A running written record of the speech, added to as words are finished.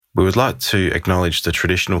We would like to acknowledge the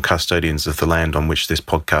traditional custodians of the land on which this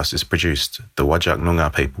podcast is produced, the Whadjuk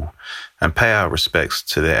Noongar people, and pay our respects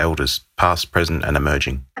to their elders, past, present and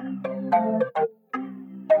emerging.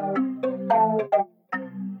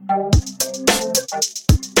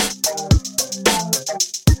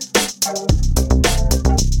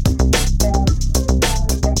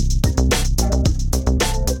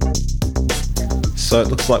 So it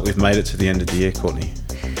looks like we've made it to the end of the year, Courtney.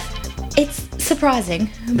 It's surprising,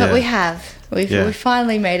 but we have. We've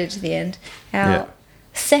finally made it to the end. Our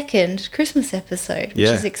second Christmas episode, which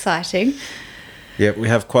is exciting. Yeah, we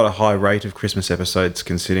have quite a high rate of Christmas episodes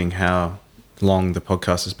considering how long the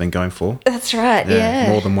podcast has been going for. That's right, yeah.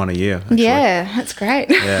 More than one a year, actually. Yeah, that's great.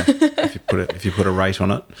 Yeah, if you put a rate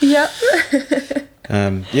on it. Yep.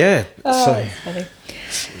 That's funny.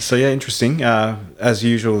 So yeah, interesting. As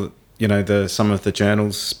usual, you know, some of the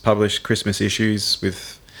journals publish Christmas issues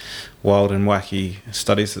with wild and wacky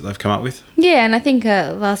studies that they've come up with. Yeah, and I think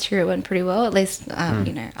last year it went pretty well. At least,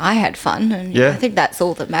 you know, I had fun, and I think that's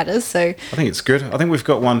all that matters. So I think it's good. I think we've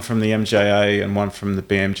got one from the MJA and one from the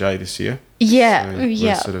BMJ this year. Yeah, so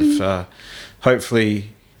we'll sort of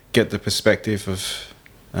hopefully get the perspective of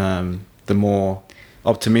the more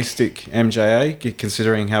optimistic MJA,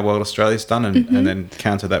 considering how well Australia's done, and then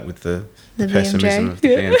counter that with the pessimism of the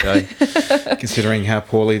BMJ, considering how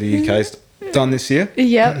poorly the UK's done this year.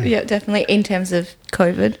 Yeah, definitely, in terms of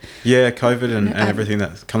COVID. Yeah, COVID and everything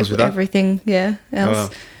that comes with that. Everything, else.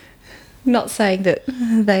 Not saying that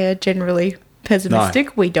they are generally pessimistic.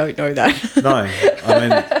 No. We don't know that. No, I mean,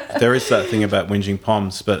 there is that thing about whinging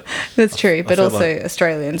Poms, but... That's true, but also like,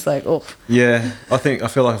 Australians, like, oh. Yeah, I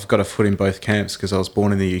feel like I've got a foot in both camps because I was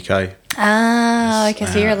born in the UK. Ah, okay,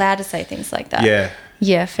 so you're allowed to say things like that. Yeah.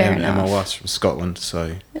 Yeah, fair enough. And my wife's from Scotland,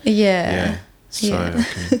 so... Yeah. So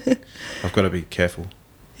I've got to be careful.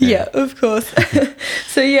 Yeah, of course.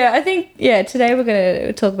 So, I think, today we're going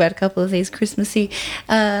to talk about a couple of these Christmassy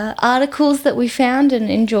articles that we found and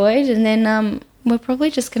enjoyed, and then we're probably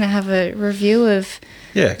just going to have a review of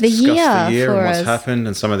the year for and what's us. happened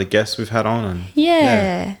and some of the guests we've had on.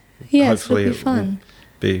 And hopefully it'll be fun.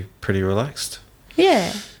 Be pretty relaxed.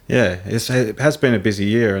 Yeah. Yeah, it has been a busy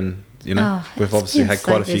year, and you know, we've obviously had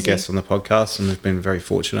quite a few guests on the podcast, and we've been very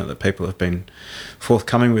fortunate that people have been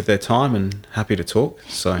forthcoming with their time and happy to talk.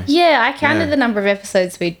 So I counted the number of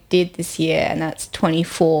episodes we did this year, and that's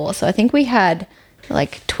 24. So I think we had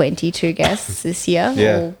like 22 guests this year,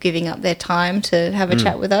 all giving up their time to have a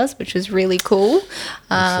chat with us, which was really cool.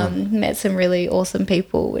 Met some really awesome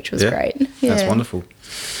people, which was great. Yeah. That's wonderful.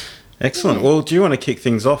 Excellent. Yeah. Well, do you want to kick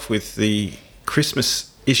things off with the Christmas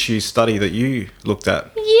issue study that you looked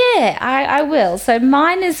at? Yeah, I will. So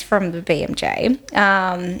mine is from the BMJ,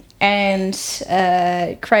 and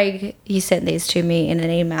Craig, he sent these to me in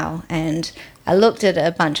an email, and I looked at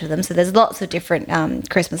a bunch of them. So there's lots of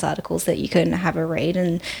different Christmas articles that you can have a read,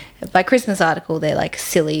 and by Christmas article, they're like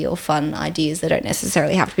silly or fun ideas that don't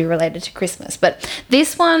necessarily have to be related to Christmas. But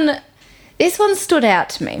this one stood out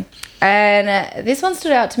to me, and this one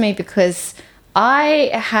stood out to me because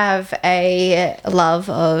I have a love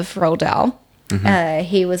of Roald Dahl. Mm-hmm.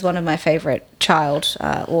 He was one of my favourite child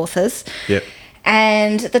authors. Yep.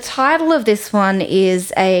 And the title of this one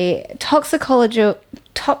is a toxicological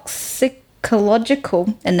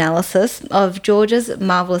analysis of George's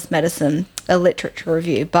Marvellous Medicine, a literature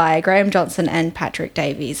review by Graham Johnson and Patrick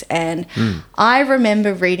Davies. And I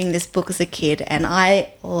remember reading this book as a kid, and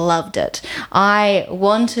I loved it. I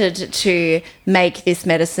wanted to make this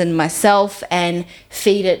medicine myself and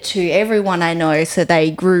feed it to everyone I know so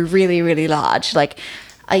they grew really, really large. Like,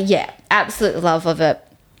 absolute love of it.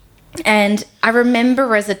 And I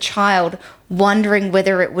remember as a child wondering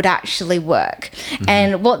whether it would actually work. Mm-hmm.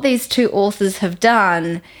 And what these two authors have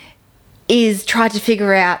done is try to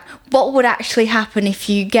figure out what would actually happen if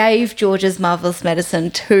you gave George's Marvellous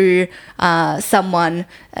Medicine to someone,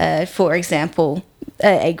 for example,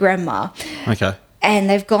 a grandma. Okay. And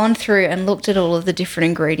they've gone through and looked at all of the different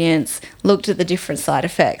ingredients, looked at the different side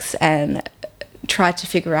effects, and tried to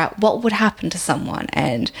figure out what would happen to someone.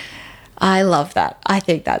 And I love that. I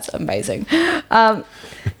think that's amazing. That's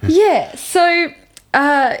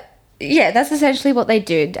essentially what they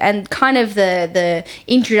did. And kind of the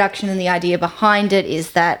introduction and the idea behind it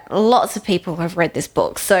is that lots of people have read this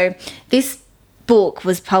book. So this book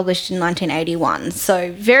was published in 1981.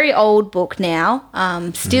 So very old book now,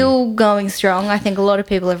 still going strong. I think a lot of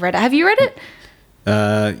people have read it. Have you read it?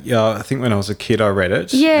 I think when I was a kid I read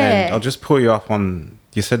it. Yeah. And I'll just pull you up on,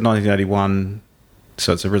 you said 1981,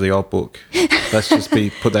 so it's a really old book. Let's just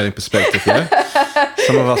put that in perspective, yeah?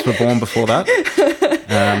 Some of us were born before that.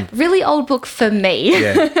 Really old book for me.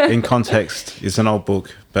 Yeah, in context, it's an old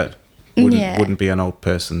book, but wouldn't be an old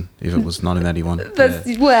person if it was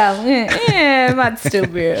 1981. Well, it might still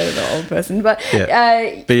be an old person, but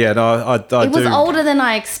I it was older than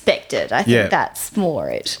I expected. I think that's more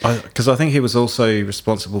it. Because I think he was also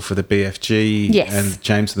responsible for the BFG and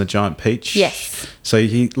James and the Giant Peach. Yes. So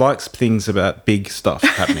he likes things about big stuff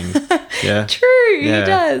happening. Yeah. True, he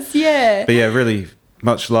does, yeah. But really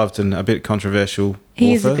much loved and a bit controversial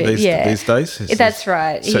author these days. That's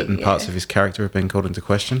right. Certain parts of his character have been called into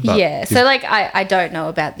question. But so I don't know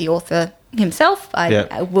about the author himself.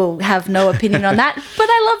 I will have no opinion on that, but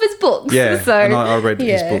I love his books. Yeah, so, and I read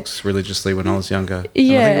his books religiously when I was younger.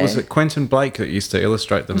 Yeah. And I think it was Quentin Blake that used to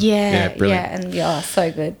illustrate them. Yeah, brilliant. and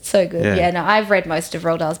so good, so good. Yeah, no, I've read most of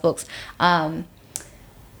Roald Dahl's books. I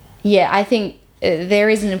think there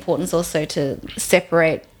is an importance also to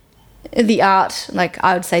separate the art, like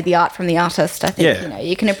I would say the art from the artist. I think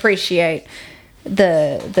you can appreciate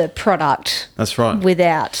the product. That's right.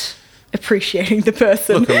 Without appreciating the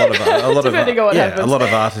person. Look, a lot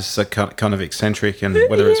of artists are kind of eccentric, and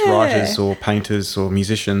whether it's writers or painters or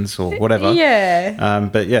musicians or whatever. Yeah.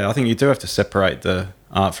 But I think you do have to separate the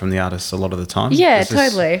art from the artist a lot of the time. Yeah,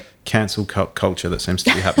 totally. Cancel culture that seems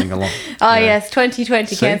to be happening a lot. Yes,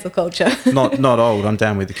 2020 cancel culture. not old. I'm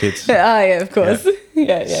down with the kids. Yeah, of course.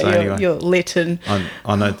 Yeah. So anyway, you're lit and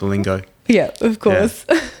I know the lingo. Yeah, of course.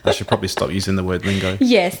 Yeah. I should probably stop using the word lingo.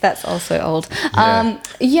 Yes, that's also old.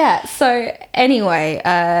 So anyway,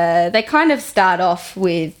 they kind of start off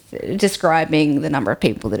with describing the number of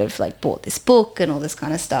people that have bought this book and all this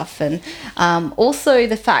kind of stuff, and also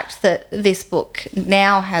the fact that this book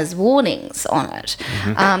now has warnings on it.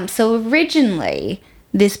 Mm-hmm. So originally,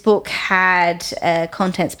 this book had a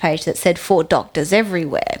contents page that said "for doctors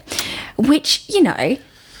everywhere," which,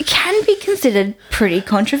 can be considered pretty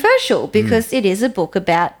controversial because it is a book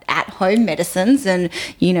about at-home medicines and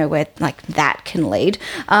where that can lead.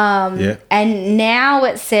 And now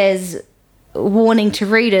it says, warning to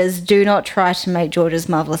readers, do not try to make George's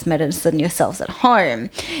Marvellous Medicine yourselves at home.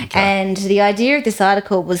 Okay. And the idea of this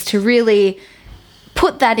article was to really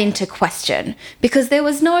put that into question because there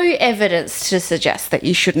was no evidence to suggest that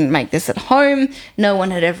you shouldn't make this at home. No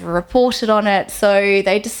one had ever reported on it. So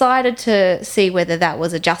they decided to see whether that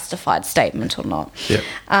was a justified statement or not. Yeah.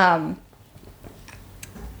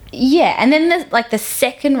 And then the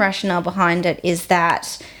second rationale behind it is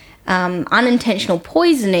that unintentional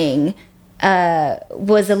poisoning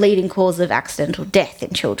was a leading cause of accidental death in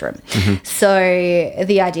children. Mm-hmm. So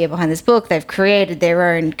the idea behind this book, they've created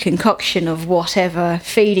their own concoction of whatever,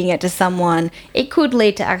 feeding it to someone. It could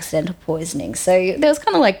lead to accidental poisoning. So there was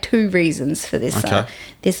kind of two reasons for this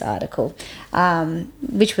this article,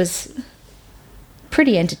 which was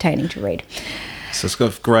pretty entertaining to read. So it's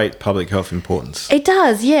got great public health importance. It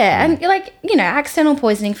does, yeah. And accidental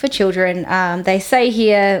poisoning for children, they say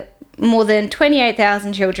here, more than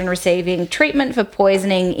 28,000 children receiving treatment for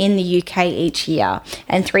poisoning in the UK each year,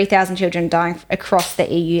 and 3,000 children dying across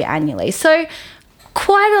the EU annually. So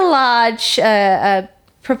quite a large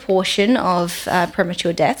proportion of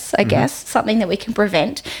premature deaths, I guess, something that we can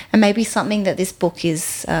prevent, and maybe something that this book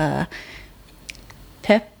is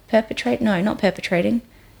perpetrating. No, not perpetrating.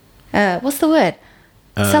 What's the word?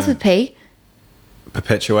 Starts with P.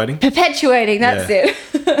 Perpetuating, that's it.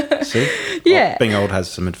 See? Yeah. Well, being old has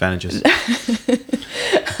some advantages.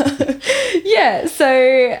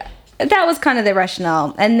 So that was kind of their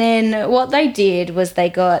rationale. And then what they did was they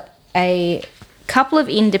got a couple of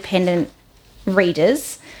independent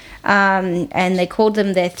readers, and they called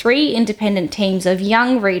them their 3 independent teams of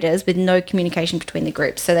young readers with no communication between the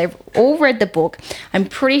groups. So they've all read the book. I'm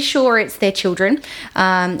pretty sure it's their children.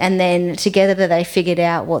 And then together they figured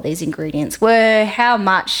out what these ingredients were, how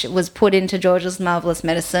much was put into George's Marvellous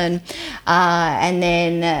Medicine. And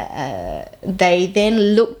then they then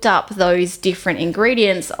looked up those different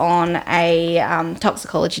ingredients on a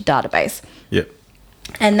toxicology database. Yep.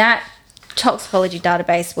 And that toxicology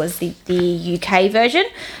database was the UK version,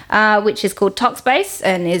 which is called ToxBase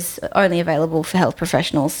and is only available for health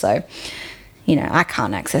professionals. So, I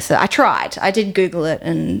can't access it. I tried. I did Google it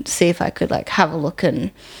and see if I could have a look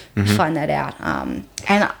and find that out.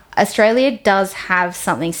 And Australia does have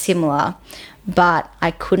something similar, but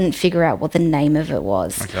I couldn't figure out what the name of it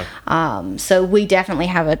was. Okay. So we definitely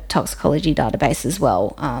have a toxicology database as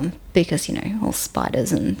well, because, all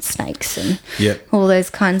spiders and snakes and all those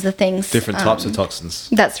kinds of things. Different types of toxins.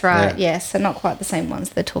 That's right, yes. So not quite the same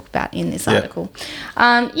ones they talk about in this article.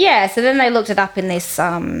 So then they looked it up in this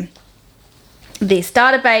this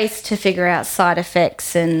database to figure out side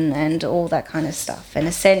effects and all that kind of stuff. And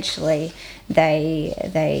essentially,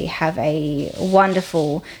 they have a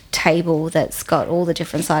wonderful table that's got all the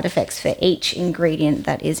different side effects for each ingredient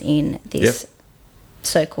that is in this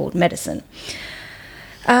so-called medicine.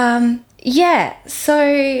 So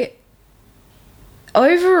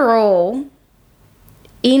overall,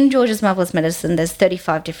 in George's Marvellous Medicine, there's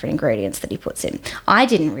 35 different ingredients that he puts in. I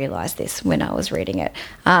didn't realise this when I was reading it.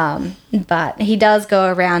 But he does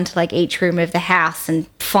go around to like each room of the house and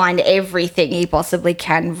find everything he possibly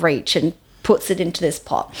can reach and puts it into this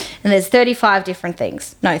pot. And there's 34 different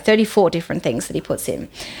things that he puts in.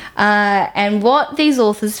 And what these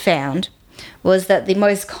authors found was that the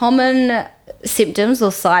most common symptoms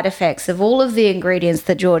or side effects of all of the ingredients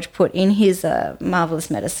that George put in his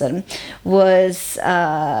Marvellous Medicine was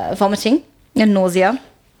vomiting and nausea.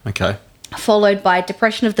 Okay. Followed by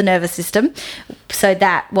depression of the nervous system. So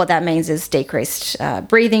what that means is decreased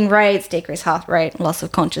breathing rates, decreased heart rate, loss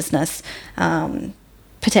of consciousness,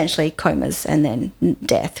 potentially comas, and then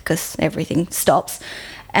death because everything stops.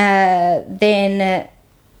 Then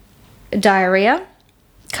diarrhea,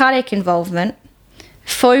 cardiac involvement,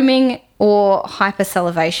 foaming or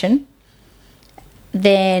hypersalivation,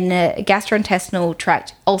 then gastrointestinal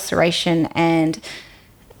tract ulceration and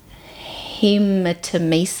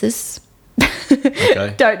hematemesis.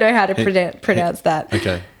 Okay. Don't know how to pronounce that.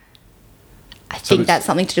 Okay. I think that's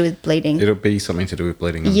something to do with bleeding. It'll be something to do with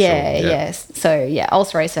bleeding, I'm sure. Yes. So,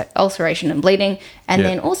 ulceration and bleeding, and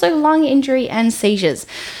then also lung injury and seizures.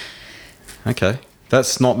 Okay.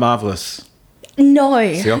 That's not marvellous. No.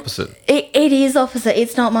 It's the opposite. It is opposite.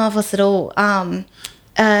 It's not marvellous at all.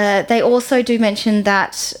 They also do mention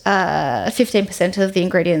that 15% of the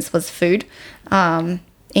ingredients was food,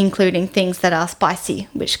 including things that are spicy,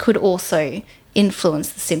 which could also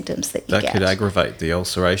influence the symptoms that you get. That could aggravate the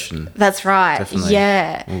ulceration. That's right. Definitely.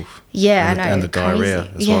 Yeah. Oof. Yeah, and I know. And the diarrhea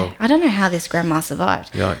as well. I don't know how this grandma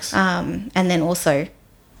survived. Yikes. And then also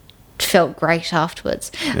felt great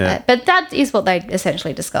afterwards. Yeah. But that is what they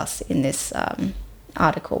essentially discuss in this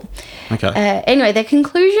article. Okay. Anyway, their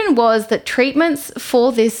conclusion was that treatments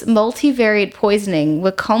for this multivariate poisoning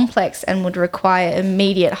were complex and would require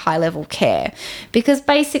immediate high-level care. Because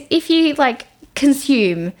if you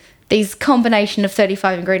consume these combination of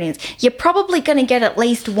 35 ingredients, you're probably going to get at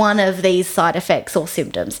least one of these side effects or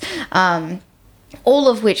symptoms, all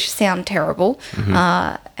of which sound terrible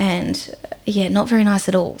and, not very nice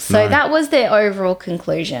at all. So that was their overall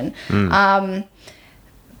conclusion. But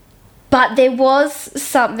there was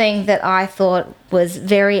something that I thought was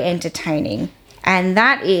very entertaining, and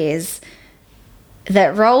that is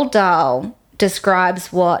that Roald Dahl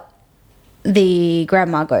describes what the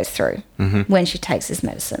grandma goes through when she takes this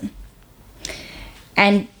medicine.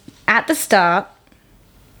 And at the start,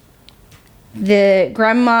 the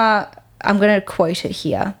grandma, I'm going to quote it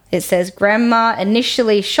here. It says, "Grandma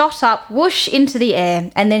initially shot up, whoosh, into the air,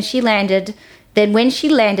 and then she landed. Then when she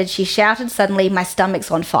landed, she shouted suddenly, 'My stomach's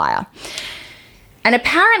on fire.'" And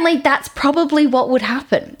apparently that's probably what would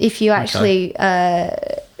happen if you actually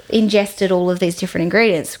ingested all of these different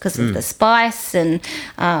ingredients because of the spice and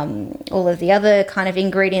all of the other kind of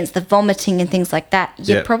ingredients, the vomiting and things like that.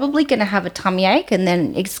 You're probably going to have a tummy ache, and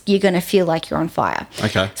then you're going to feel like you're on fire.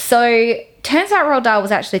 Okay. So turns out Roald Dahl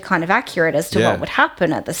was actually kind of accurate as to what would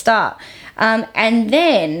happen at the start. And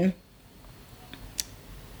then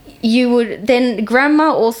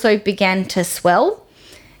grandma also began to swell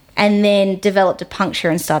and then developed a puncture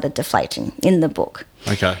and started deflating in the book.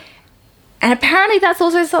 Okay. And apparently that's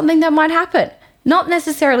also something that might happen. Not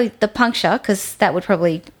necessarily the puncture, because that would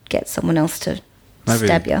probably get someone else to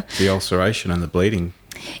stab you. The ulceration and the bleeding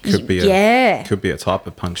could be a type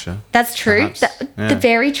of puncture. That's true.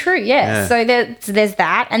 Very true, yeah. So there's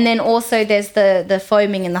that. And then also there's the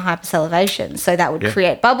foaming and the hypersalivation. So that would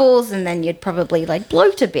create bubbles, and then you'd probably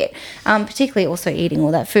bloat a bit. Particularly also eating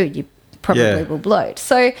all that food, you probably will bloat.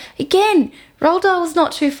 So again, Roald Dahl was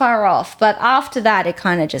not too far off. But after that, it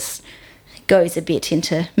kind of just goes a bit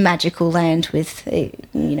into magical land with,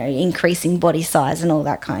 increasing body size and all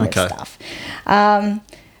that kind of stuff.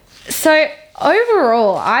 So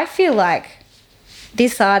overall, I feel like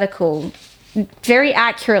this article very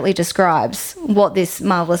accurately describes what this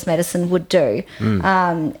marvellous medicine would do.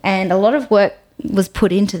 And a lot of work was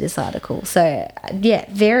put into this article. So, yeah,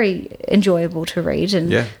 very enjoyable to read,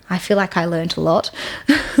 and I feel like I learnt a lot.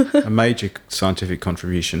 A major scientific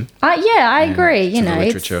contribution. I agree. You know, the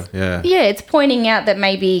literature. It's pointing out that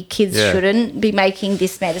maybe kids shouldn't be making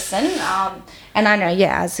this medicine. And I know,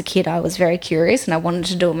 as a kid, I was very curious and I wanted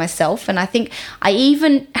to do it myself. And I think I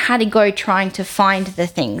even had to go trying to find the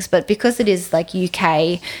things. But because it is like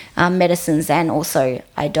UK medicines, and also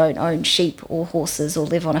I don't own sheep or horses or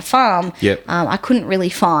live on a farm, I couldn't really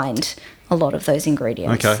find a lot of those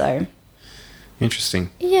ingredients. Okay. So Interesting.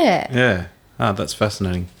 Yeah. Yeah. Oh, that's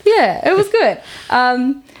fascinating. Yeah, it was good.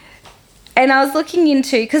 And I was looking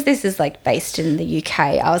into, because this is like based in the UK,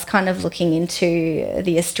 I was kind of looking into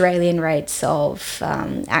the Australian rates of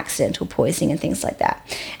accidental poisoning and things like that.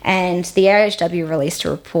 And the RHW released a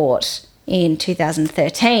report in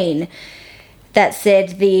 2013 that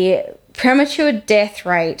said the premature death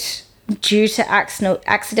rate due to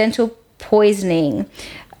accidental poisoning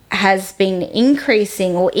has been increased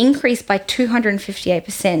by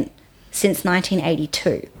 258% since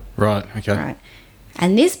 1982. Right, okay. Right.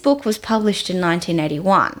 And this book was published in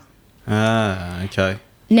 1981. Ah, okay.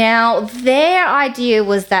 Now, their idea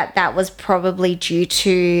was that was probably due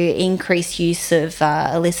to increased use of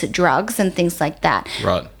illicit drugs and things like that.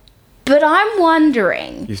 Right. But I'm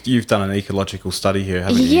wondering... You've done an ecological study here,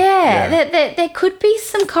 haven't you? Yeah. There could be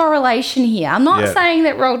some correlation here. I'm not saying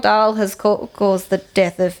that Roald Dahl has caused the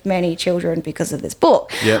death of many children because of this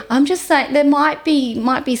book. Yep. I'm just saying there might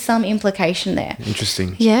be some implication there.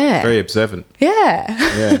 Interesting. Yeah. Very observant. Yeah.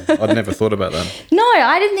 Yeah, I'd never thought about that. No,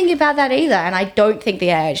 I didn't think about that either, and I don't think the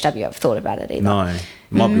AHW have thought about it either. No. It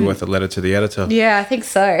might be worth a letter to the editor. Yeah, I think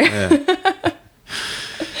so. Yeah.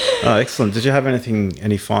 Oh, excellent. Did you have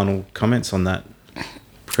any final comments on that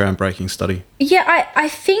groundbreaking study? Yeah, I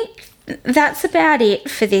think that's about it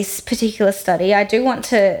for this particular study. I do want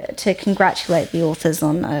to congratulate the authors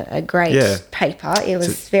on a great paper. It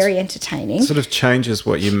was very entertaining. It sort of changes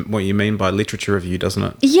what you mean by literature review, doesn't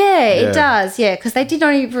it? Yeah, it does, because they did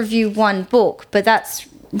only review one book, but that's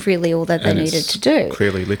really all that they needed to do.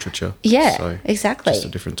 Clearly literature. Yeah, so exactly. Just a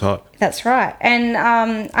different type. That's right. And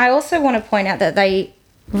I also want to point out that they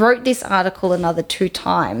wrote this article another 2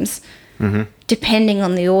 times, depending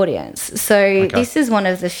on the audience. So this is one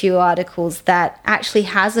of the few articles that actually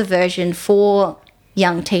has a version for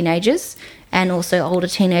young teenagers and also older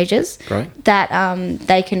teenagers that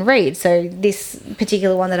they can read. So this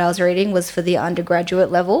particular one that I was reading was for the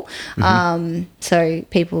undergraduate level. So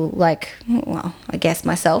people like, well, I guess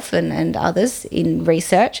myself and others in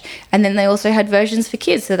research. And then they also had versions for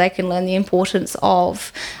kids so they can learn the importance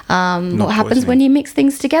of what happens when you mix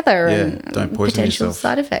things together and don't poison potential yourself.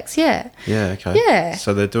 side effects. Yeah. Yeah, okay. Yeah.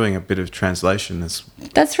 So they're doing a bit of translation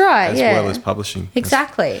That's right, as well as publishing.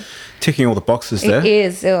 Exactly. That's ticking all the boxes there. It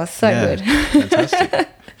is. Oh, so good. Fantastic.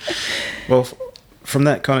 Well, from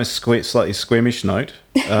that kind of slightly squeamish note,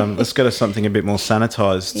 let's go to something a bit more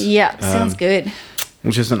sanitised. Yeah, sounds good.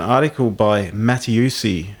 Which is an article by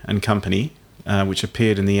Mattiusi and Company, which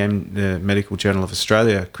appeared in the Medical Journal of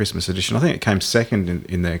Australia Christmas edition. I think it came second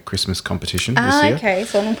in their Christmas competition this year. Okay,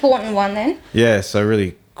 so an important one then. Yeah, so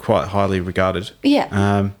really quite highly regarded.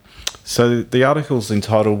 Yeah. So the article's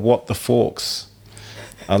entitled "What the Forks?"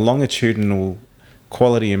 A longitudinal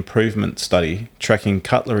quality improvement study tracking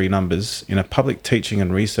cutlery numbers in a public teaching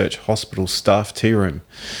and research hospital staff tea room.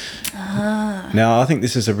 Now, I think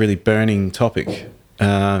this is a really burning topic,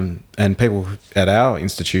 and people at our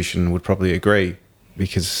institution would probably agree,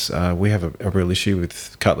 because we have a real issue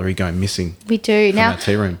with cutlery going missing. We do. From Now, our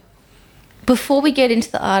tea room. Before we get into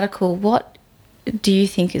the article, what do you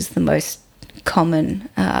think is the most common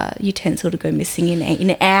utensil to go missing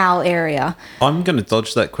in our area? I'm going to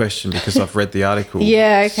dodge that question because I've read the article.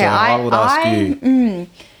 Yeah, okay. So I would ask you.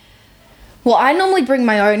 Well, I normally bring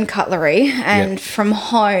my own cutlery, and from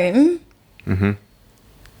home,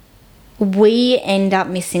 we end up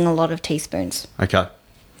missing a lot of teaspoons. Okay.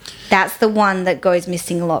 That's the one that goes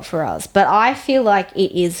missing a lot for us. But I feel like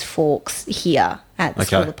it is forks here at the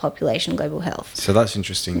School of Population Global Health. So that's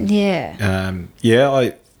interesting. Yeah.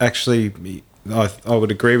 I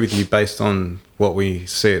would agree with you based on what we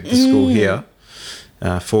see at the school here.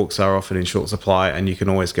 Forks are often in short supply, and you can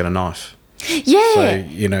always get a knife. Yeah. So,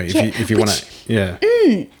 if you want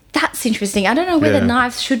to, that's interesting. I don't know whether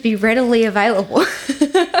knives should be readily available.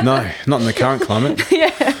 No, not in the current climate.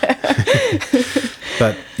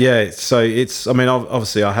 But so it's, I mean,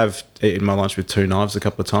 obviously I have eaten my lunch with 2 knives a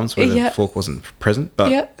couple of times where the fork wasn't present,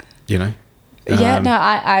 but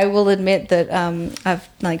I will admit that I've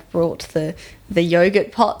like brought the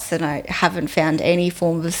yogurt pots and I haven't found any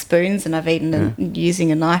form of spoons, and I've eaten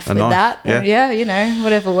using a knife with that. Yeah. And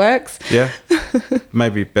whatever works. Yeah.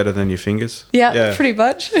 Maybe better than your fingers. Yeah, pretty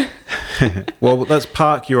much. Well, let's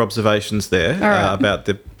park your observations there right. About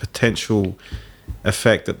the potential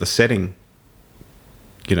effect that the setting,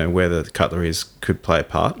 where the cutlery is, could play a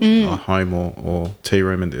part, or home or tea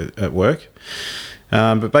room at work.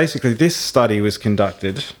 But basically, this study was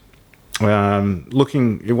conducted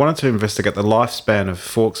it wanted to investigate the lifespan of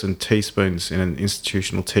forks and teaspoons in an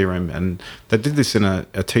institutional tea room, and they did this in a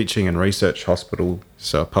teaching and research hospital,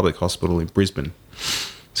 so a public hospital in Brisbane.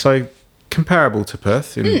 So comparable to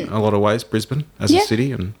Perth in a lot of ways, Brisbane as a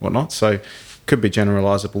city and whatnot. So could be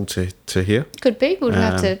generalisable to here. Could be. We'll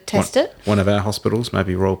have to test it. One of our hospitals,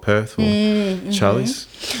 maybe Royal Perth or Charlie's.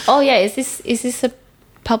 Oh yeah, is this a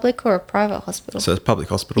public or a private hospital? So it's a public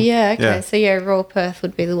hospital. Yeah, okay. Yeah. So Royal Perth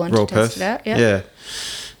would be the one to test it out. Yeah.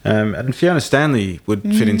 And Fiona Stanley would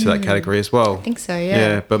fit into that category as well. I think so, yeah.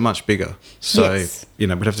 Yeah, but much bigger. So, yes. we'd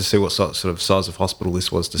have to see what sort of size of hospital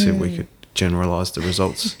this was to see if we could generalise the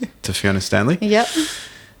results to Fiona Stanley. Yep.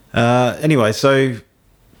 Anyway, so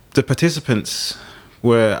the participants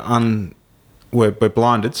were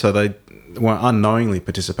blinded, so they were unknowingly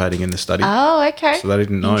participating in the study. Oh, okay. So they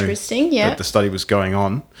didn't know that the study was going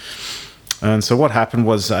on. And so what happened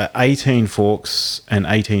was 18 forks and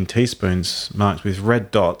 18 teaspoons marked with red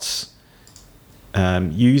dots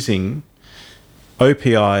using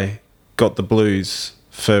OPI got the blues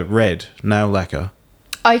for red nail lacquer.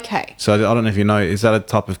 Okay. So I don't know if you know, is that a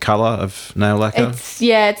type of colour of nail lacquer? It's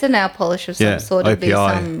a nail polish of some sort.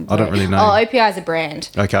 OPI. I don't really know. Oh, OPI is a brand.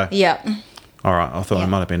 Okay. Yeah. All right. I thought it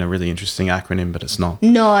might have been a really interesting acronym, but it's not.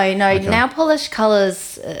 No. Okay. Nail polish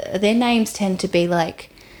colours, their names tend to be like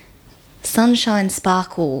Sunshine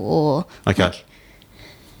Sparkle or like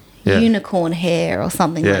unicorn hair or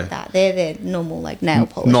something like that. They're their normal like nail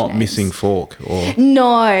polish Not names. Missing Fork or...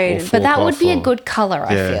 No, or but that would be a good colour,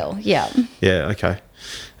 I feel. Yeah. Yeah, okay.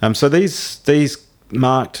 So these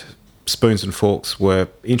marked spoons and forks were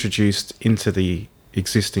introduced into the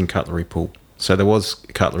existing cutlery pool. So there was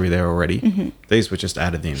cutlery there already. Mm-hmm. These were just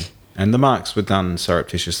added in. And the marks were done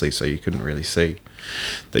surreptitiously, so you couldn't really see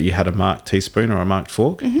that you had a marked teaspoon or a marked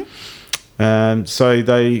fork. Mm-hmm. So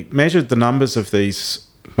they measured the numbers of these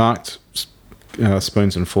marked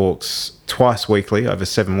spoons and forks twice weekly over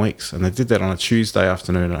 7 weeks, and they did that on a Tuesday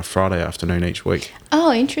afternoon and a Friday afternoon each week.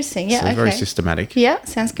 Oh, interesting. Yeah, so very systematic. Yeah,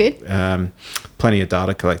 sounds good. Plenty of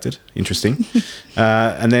data collected. Interesting.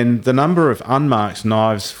 And then the number of unmarked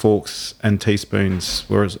knives, forks and teaspoons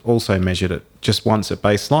were also measured at just once at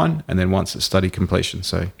baseline and then once at study completion,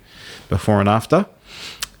 so before and after.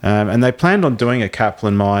 And they planned on doing a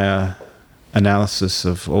Kaplan-Meier analysis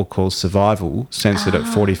of all-cause survival censored at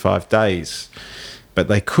 45 days. But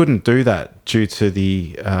they couldn't do that due to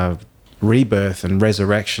the rebirth and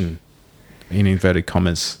resurrection, in inverted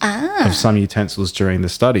commas, of some utensils during the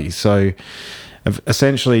study. So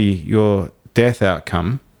essentially your death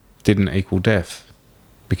outcome didn't equal death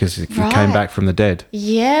because it came back from the dead.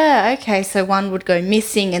 Yeah, okay. So one would go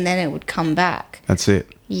missing and then it would come back. That's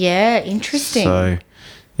it. Yeah, interesting.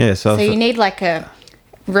 So you need like a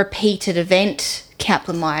repeated event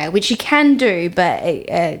Kaplan-Meier, which you can do, but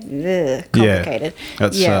complicated.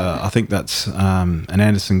 That's I think that's an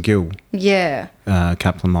Anderson Gill. Yeah.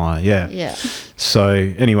 Kaplan-Meier. Yeah. Yeah. So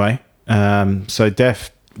anyway, so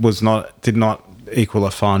death did not equal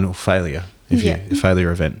a final failure, a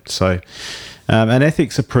failure event. So an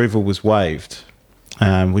ethics approval was waived,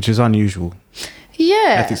 which is unusual.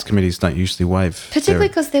 Yeah. Ethics committees don't usually waive. Particularly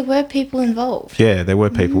because there were people involved. Yeah, there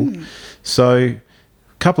were people. So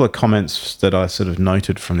couple of comments that I sort of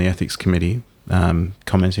noted from the ethics committee,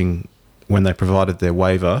 commenting when they provided their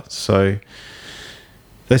waiver. So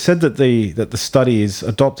they said that the study is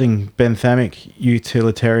adopting Benthamic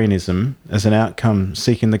utilitarianism as an outcome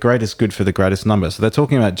seeking the greatest good for the greatest number. So they're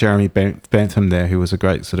talking about Jeremy Bentham there, who was a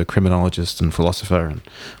great sort of criminologist and philosopher and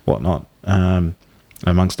whatnot,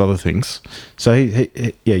 amongst other things. So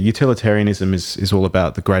utilitarianism is all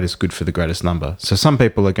about the greatest good for the greatest number. So some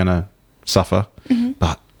people are going to suffer,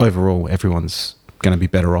 but overall everyone's going to be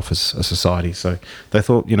better off as a society. So they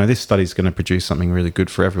thought, this study is going to produce something really good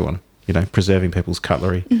for everyone, preserving people's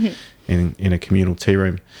cutlery in a communal tea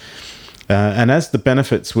room. And as the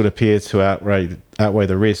benefits would appear to outweigh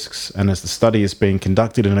the risks, and as the study is being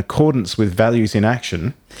conducted in accordance with values in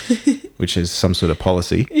action, which is some sort of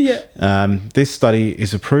policy, this study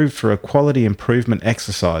is approved for a quality improvement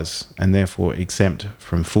exercise and therefore exempt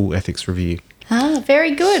from full ethics review. Ah,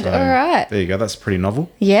 very good. So, all right. There you go. That's pretty novel.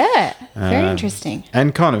 Yeah, very interesting.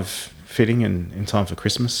 And kind of fitting in time for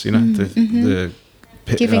Christmas, the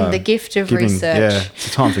Giving the gift of research. Yeah, it's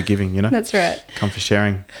a time for giving, That's right. Come for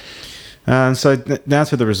sharing. So now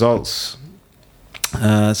to the results.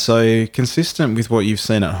 So consistent with what you've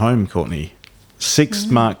seen at home, Courtney, 6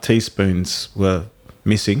 marked teaspoons were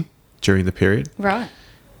missing during the period. Right.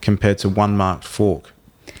 Compared to 1 marked fork.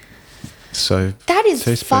 So that is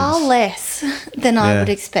teaspoons. Far less than I would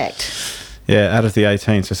expect. Yeah, out of the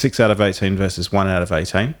 18. So 6 out of 18 versus 1 out of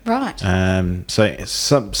 18. Right. So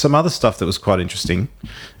some other stuff that was quite interesting,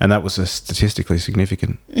 and that was statistically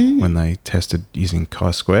significant when they tested using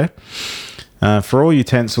chi-square. For all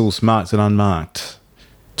utensils marked and unmarked,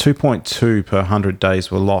 2.2 per 100 days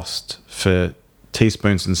were lost for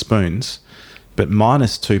teaspoons and spoons, but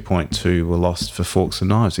minus 2.2 were lost for forks and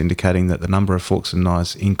knives, indicating that the number of forks and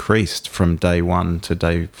knives increased from day 1 to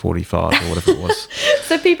day 45 or whatever it was.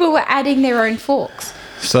 So people were adding their own forks.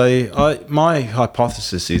 So my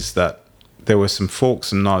hypothesis is that there were some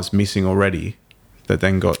forks and knives missing already that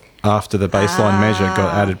then got, after the baseline measure,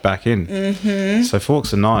 got added back in. Mm-hmm. So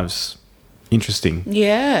forks and knives, interesting.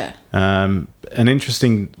 Yeah. And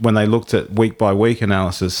interesting, when they looked at week-by-week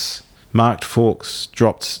analysis, marked forks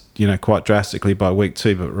dropped, quite drastically by week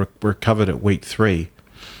 2, but recovered at week 3.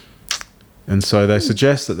 And so they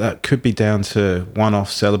suggest that could be down to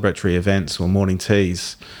one-off celebratory events or morning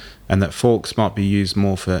teas, and that forks might be used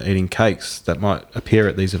more for eating cakes that might appear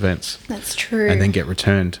at these events. That's true. And then get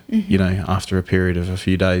returned, after a period of a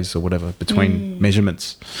few days or whatever between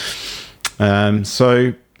measurements.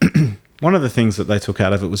 So one of the things that they took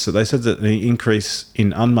out of it was that they said that the increase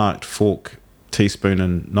in unmarked fork, teaspoon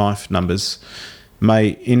and knife numbers may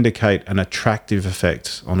indicate an attractive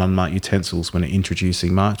effect on unmarked utensils when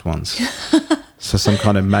introducing marked ones. So some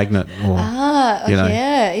kind of magnet or,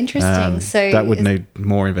 yeah, interesting. So that would need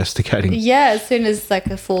more investigating. Yeah, as soon as like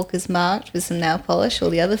a fork is marked with some nail polish,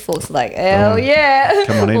 all the other forks are like, hell yeah,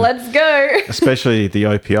 come on in. Let's go. Especially the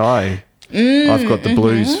OPI. I've got the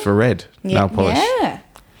blues for red nail polish. Yeah.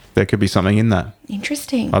 There could be something in that.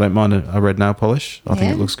 Interesting. I don't mind a red nail polish. I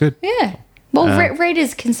think it looks good. Yeah. Well, red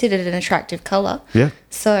is considered an attractive colour. Yeah.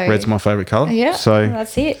 So red's my favourite colour. Yeah. So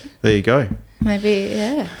that's it. There you go. Maybe,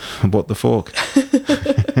 yeah. I bought the fork.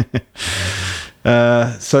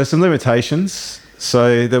 So some limitations.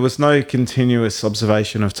 So there was no continuous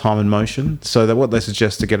observation of time and motion. So what they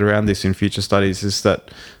suggest to get around this in future studies is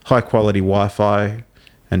that high quality Wi-Fi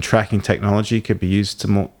and tracking technology could be used to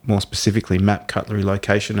more specifically map cutlery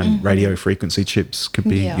location, and radio frequency chips could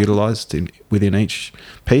be utilised within each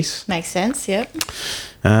piece. Makes sense, yep.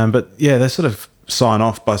 But yeah, they sort of sign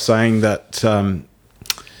off by saying that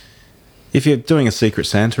if you're doing a Secret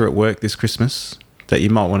Santa at work this Christmas, that you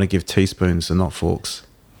might want to give teaspoons and not forks.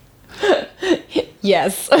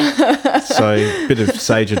 Yes. So a bit of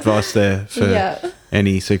sage advice there for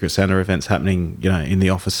any Secret Santa events happening, in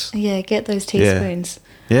the office. Yeah, get those teaspoons.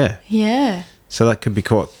 Yeah. Yeah. So that could be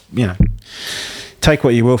quite, take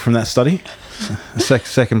what you will from that study.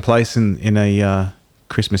 Second place in a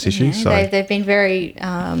Christmas issue. Yeah, so they've been very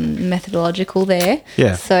methodological there.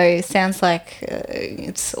 Yeah. So sounds like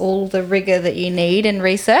it's all the rigour that you need in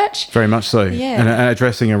research. Very much so. Yeah. And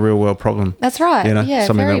addressing a real world problem. That's right. Yeah,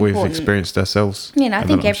 something very that we've important. experienced ourselves. I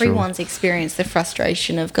think everyone's experienced the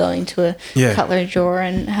frustration of going to a cutlery drawer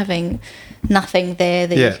and having nothing there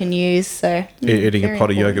that you can use. So eating a pot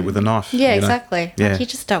of yogurt with a knife. Yeah, exactly. Yeah. Like, you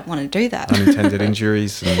just don't want to do that. Unintended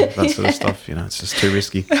injuries and that sort of stuff. It's just too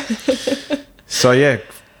risky. So yeah,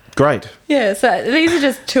 great. Yeah, so these are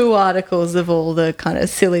just 2 articles of all the kind of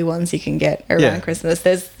silly ones you can get around Christmas.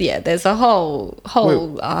 There's a whole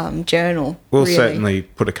journal. We'll really. certainly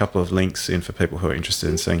put a couple of links in for people who are interested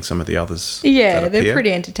in seeing some of the others. Yeah, they're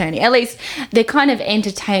pretty entertaining. At least they're kind of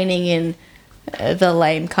entertaining in the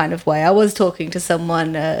lame kind of way. I was talking to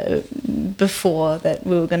someone before that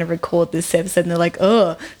we were going to record this episode, and they're like,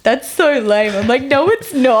 "Oh, that's so lame." I'm like, "No,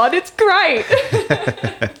 it's not. It's great."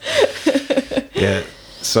 Yeah.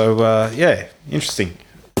 So interesting.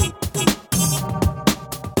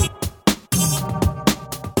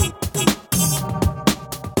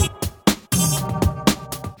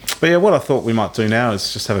 But yeah, what I thought we might do now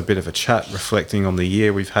is just have a bit of a chat reflecting on the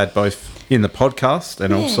year we've had, both in the podcast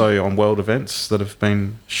and also on world events that have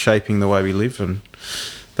been shaping the way we live and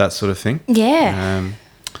that sort of thing. Yeah.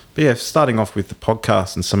 But yeah, starting off with the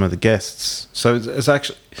podcast and some of the guests. So it's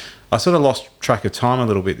actually, I sort of lost track of time a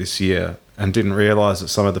little bit this year and didn't realise that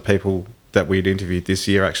some of the people that we'd interviewed this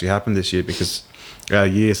year actually happened this year, because our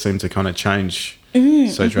year seemed to kind of change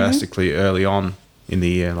so drastically early on in the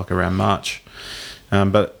year, like around March.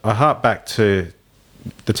 But I hark back to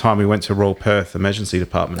the time we went to Royal Perth Emergency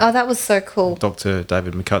Department. Oh, that was so cool. Dr.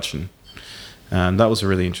 David McCutcheon. That was a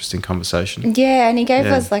really interesting conversation. Yeah, and he gave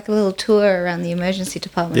us like a little tour around the emergency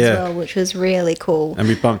department as well, which was really cool. And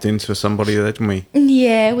we bumped into somebody there, didn't we?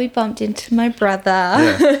 Yeah, we bumped into my brother.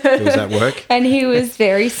 Yeah, he was at work. And he was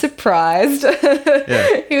very surprised.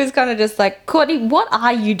 Yeah. He was kind of just like, Courtney, what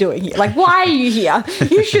are you doing here? Like, why are you here?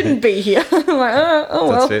 You shouldn't be here. I'm like, oh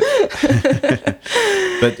well. That's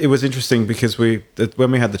it. But it was interesting because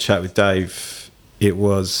when we had the chat with Dave, it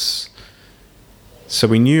was... So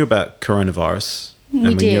we knew about coronavirus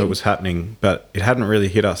and we knew it was happening, but it hadn't really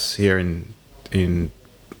hit us here in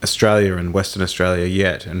Australia and Western Australia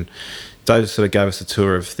yet. And Dave sort of gave us a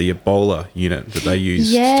tour of the Ebola unit that they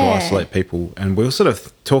use to isolate people. And we were sort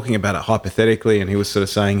of talking about it hypothetically, and he was sort of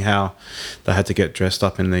saying how they had to get dressed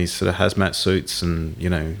up in these sort of hazmat suits and, you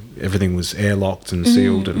know, everything was airlocked and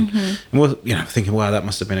sealed. And we're, you know, thinking, wow, that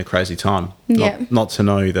must have been a crazy time. Not to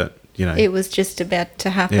know that, you know, it was just about to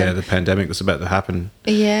happen. Yeah, the pandemic was about to happen.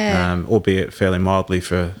 Yeah. Albeit fairly mildly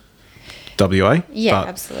for WA. Yeah,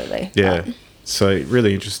 absolutely. Yeah. So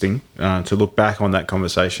really interesting to look back on that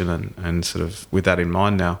conversation and sort of with that in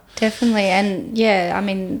mind now. Definitely. And yeah, I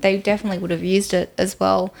mean, they definitely would have used it as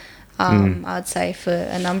well, I'd say, for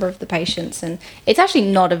a number of the patients. And it's actually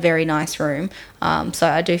not a very nice room. So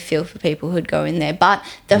I do feel for people who'd go in there. But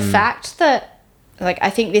the fact that, like,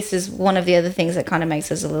 I think this is one of the other things that kind of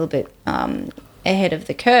makes us a little bit ahead of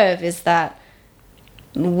the curve is that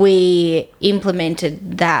we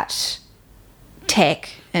implemented that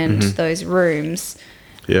tech and those rooms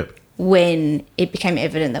when it became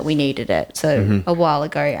evident that we needed it. So a while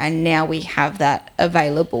ago, and now we have that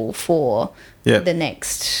available for the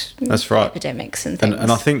next epidemics and things.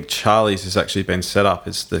 And I think Charlie's has actually been set up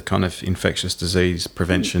as the kind of infectious disease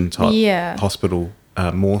prevention type hospital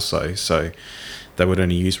more so. So they would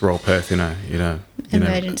only use Royal Perth in a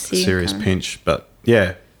emergency serious pinch. But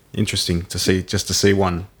yeah, interesting to see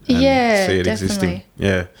one and see it existing.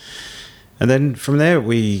 Yeah. And then from there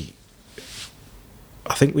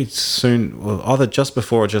I think we soon, well, either just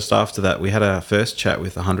before or just after that, we had our first chat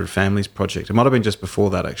with the 100 Families Project. It might have been just before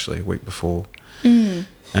that, actually, a week before,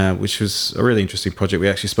 which was a really interesting project. We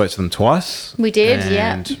actually spoke to them twice. We did,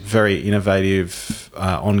 and very innovative,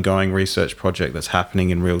 ongoing research project that's happening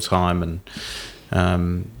in real time and,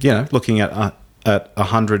 looking at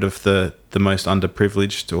 100 of the most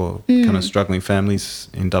underprivileged or kind of struggling families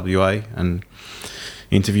in WA and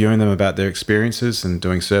interviewing them about their experiences and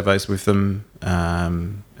doing surveys with them.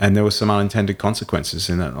 And there were some unintended consequences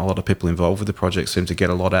in that a lot of people involved with the project seemed to get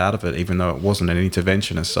a lot out of it, even though it wasn't an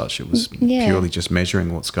intervention as such. It was purely just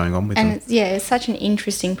measuring what's going on with them. And it's such an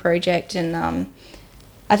interesting project. And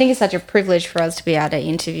I think it's such a privilege for us to be able to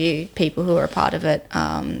interview people who are a part of it.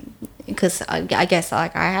 Because I guess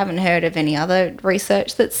like I haven't heard of any other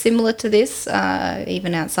research that's similar to this,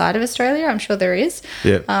 even outside of Australia. I'm sure there is.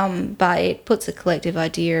 But it puts a collective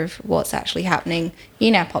idea of what's actually happening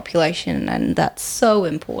in our population, and that's so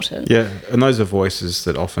important. Yeah, and those are voices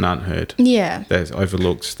that often aren't heard. Yeah. They're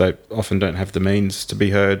overlooked. They often don't have the means to be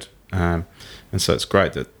heard. And so it's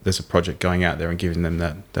great that there's a project going out there and giving them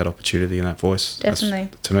that opportunity and that voice. Definitely.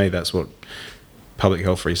 To me, that's what public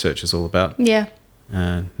health research is all about. Yeah.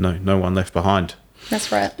 No one left behind.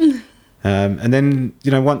 That's right. And then,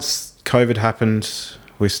 once COVID happened,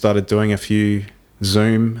 we started doing a few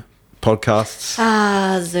Zoom podcasts.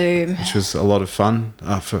 Zoom. Which was a lot of fun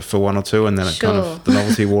for one or two, and then the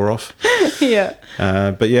novelty wore off. Yeah.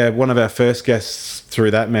 But yeah, one of our first guests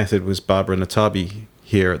through that method was Barbara Natabi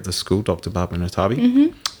here at the school, Dr. Barbara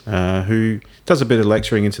Natabi, who does a bit of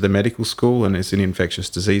lecturing into the medical school and is an infectious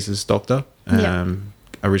diseases doctor.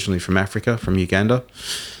 Originally from Africa, from Uganda,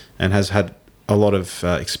 and has had a lot of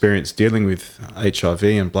experience dealing with HIV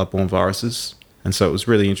and bloodborne viruses. And so it was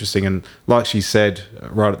really interesting. And like she said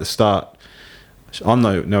right at the start, I'm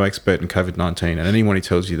no expert in COVID-19, and anyone who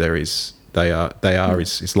tells you is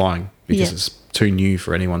lying, because it's too new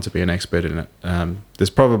for anyone to be an expert in it.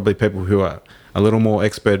 There's probably people who are a little more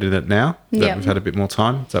expert in it now that we've had a bit more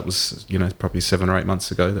time. That was, probably 7 or 8 months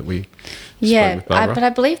ago that we spoke with Barbara. But I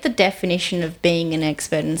believe the definition of being an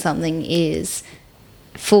expert in something is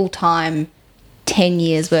full-time, 10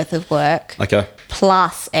 years worth of work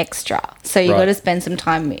plus extra. So you've got to spend some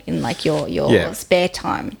time in like your spare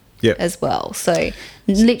time as well. So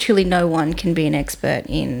literally no one can be an expert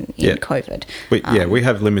in COVID. We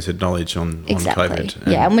have limited knowledge on COVID.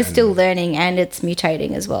 And we're still learning, and it's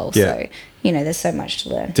mutating as well. So, there's so much to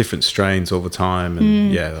learn. Different strains all the time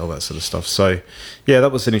and, all that sort of stuff. So,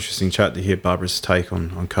 that was an interesting chat to hear Barbara's take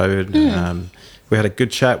on COVID. We had a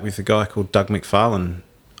good chat with a guy called Doug McFarlane,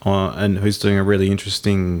 and who's doing a really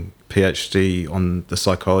interesting PhD on the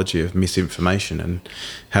psychology of misinformation and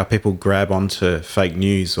how people grab onto fake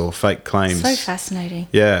news or fake claims. So fascinating.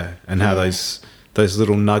 Yeah, and how those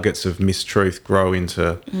little nuggets of mistruth grow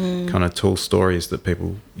into kind of tall stories that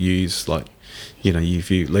people use, like, you know, if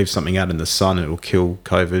you leave something out in the sun, it will kill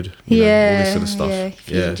COVID. You know, all this sort of stuff. Yeah, if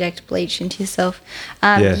you inject bleach into yourself.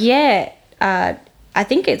 I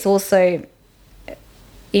think it's also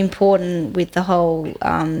important with the whole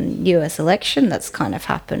US election that's kind of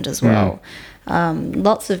happened as well.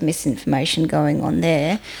 Lots of misinformation going on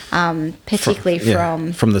there, particularly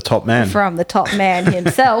from the top man. From the top man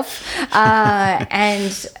himself.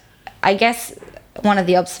 And I guess one of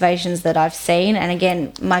the observations that I've seen, and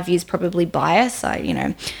again, my view's probably biased.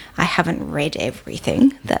 I haven't read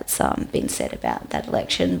everything that's been said about that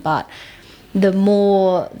election, but the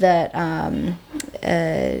more that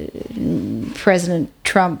President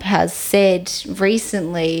Trump has said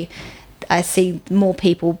recently, I see more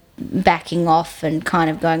people backing off and kind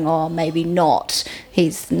of going, oh, maybe not.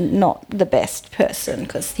 He's not the best person,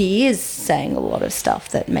 because he is saying a lot of stuff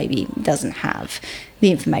that maybe doesn't have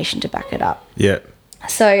the information to back it up. Yeah.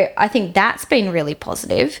 So I think that's been really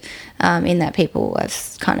positive, in that people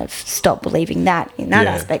have kind of stopped believing that in that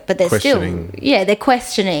aspect. But they're they're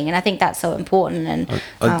questioning, and I think that's so important. And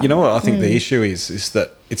you know what I think the issue is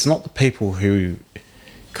that it's not the people who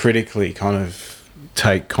critically kind of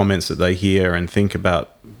take comments that they hear and think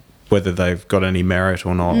about whether they've got any merit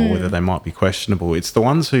or not, or whether they might be questionable. It's the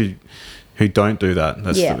ones who don't do that.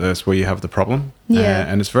 That's where you have the problem.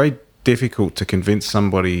 And it's very difficult to convince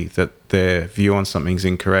somebody that their view on something's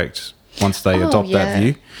incorrect once they adopt that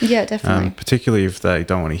view. Yeah, definitely. Particularly if they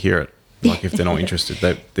don't want to hear it. Like if they're not interested,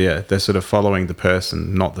 they're sort of following the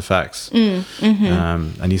person, not the facts.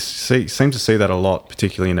 And you seem to see that a lot,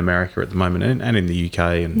 particularly in America at the moment, and in the UK.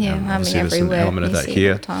 And obviously there's an element of that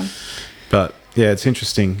here. But yeah, it's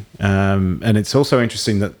interesting, and it's also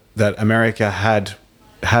interesting that America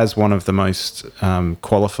has one of the most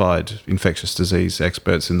qualified infectious disease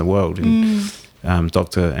experts in the world, in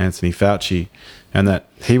Dr. Anthony Fauci, and that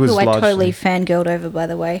he was I totally fangirled over, by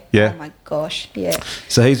the way. Yeah. Oh my gosh. Yeah.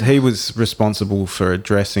 So he was responsible for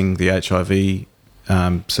addressing the HIV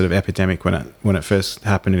sort of epidemic when it first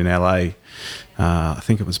happened in LA. I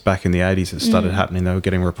think it was back in the 80s it started happening. They were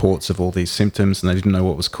getting reports of all these symptoms and they didn't know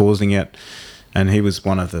what was causing it. And he was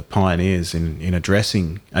one of the pioneers in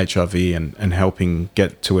addressing HIV and helping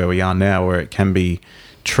get to where we are now, where it can be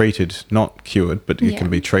treated, not cured, but it can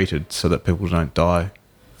be treated so that people don't die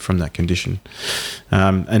from that condition.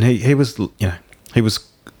 And he was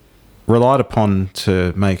relied upon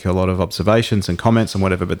to make a lot of observations and comments and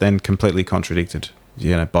whatever, but then completely contradicted,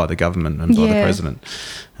 by the government and by the president.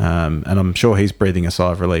 And I'm sure he's breathing a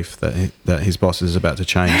sigh of relief that his boss is about to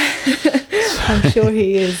change. I'm sure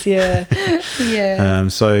he is, yeah.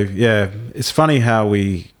 It's funny how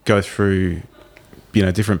we go through,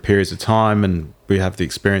 different periods of time, and we have the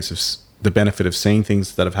experience of the benefit of seeing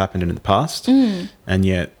things that have happened in the past, and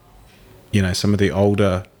yet, some of the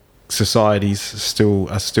older societies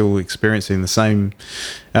are still experiencing the same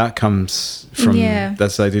outcomes from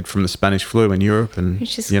as they did from the Spanish flu in Europe, and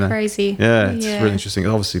which is crazy. It's really interesting.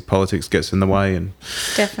 Obviously, politics gets in the way, and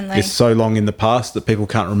definitely it's so long in the past that people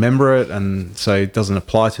can't remember it, and so it doesn't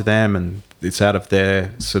apply to them, and it's out of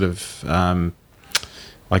their sort of,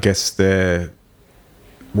 I guess their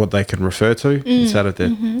what they can refer to. It's out of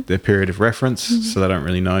their period of reference, so they don't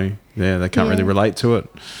really know. They can't really relate to it.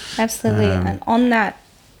 Absolutely, and on that.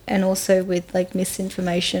 And also with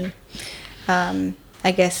misinformation,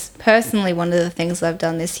 I guess personally one of the things I've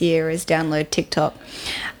done this year is download TikTok.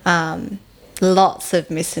 Lots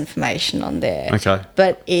of misinformation on there. Okay.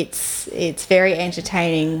 But it's very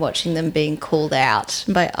entertaining watching them being called out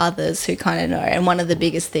by others who kind of know. And one of the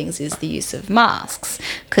biggest things is the use of masks,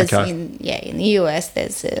 because in the US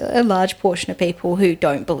there's a large portion of people who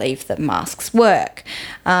don't believe that masks work,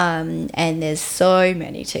 and there's so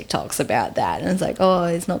many TikToks about that, and it's like, oh,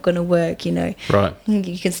 it's not going to work, Right.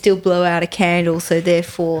 You can still blow out a candle, so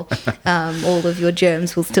therefore all of your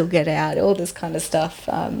germs will still get out. All this kind of stuff.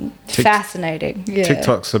 Fascinating. Yeah.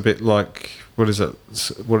 TikTok's a bit like, what is it?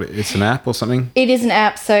 It's an app or something? It is an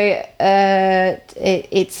app. So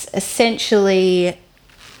it's essentially,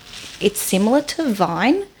 it's similar to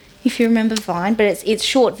Vine, if you remember Vine, but it's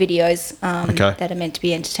short videos that are meant to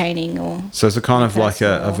be entertaining. Or so it's a kind of like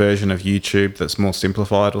a version of YouTube that's more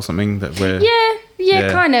simplified or something that we're...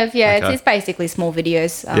 Yeah, kind of. Yeah, Okay. it's basically small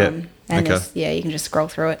videos. And Okay. you can just scroll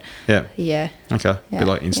through it. Yeah. Yeah. Okay. Yeah. Bit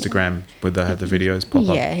like Instagram, where they have the videos pop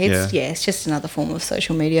up. It's just another form of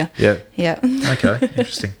social media. Yeah. Yeah. Okay.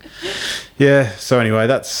 Interesting. Yeah. So anyway,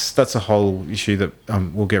 that's a whole issue that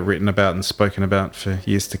will get written about and spoken about for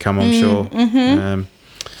years to come, I'm sure. Mm-hmm.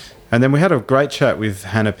 And then we had a great chat with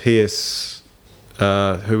Hannah Pearce,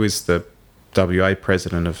 who is the WA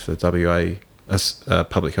president of the WA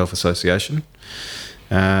Public Health Association,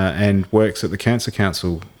 and works at the Cancer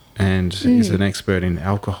Council, and is an expert in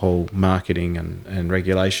alcohol marketing and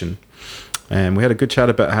regulation. And we had a good chat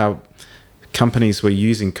about how companies were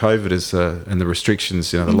using COVID and the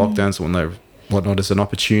restrictions, the lockdowns and whatnot, as an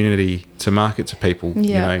opportunity to market to people,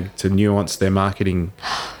 to nuance their marketing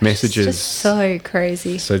messages. It's just so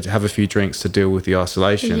crazy. So to have a few drinks to deal with the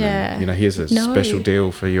isolation. Yeah. And, here's a special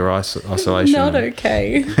deal for your isolation. Not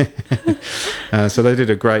okay. So they did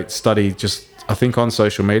a great study just, I think, on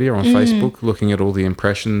social media, on Facebook, looking at all the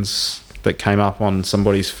impressions that came up on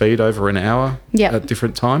somebody's feed over an hour at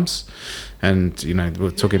different times. And,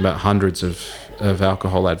 we're talking about hundreds of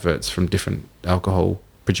alcohol adverts from different alcohol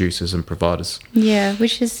producers and providers. Yeah,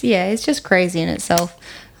 which is, it's just crazy in itself.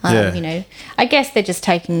 I guess they're just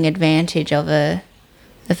taking advantage of a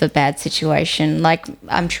bad situation, like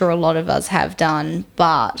I'm sure a lot of us have done,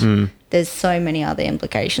 but there's so many other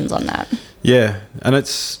implications on that. Yeah, and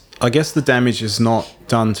I guess the damage is not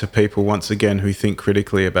done to people, once again, who think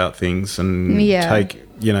critically about things and take,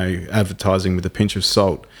 advertising with a pinch of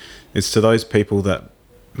salt. It's to those people that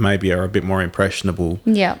maybe are a bit more impressionable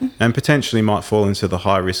and potentially might fall into the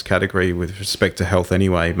high risk category with respect to health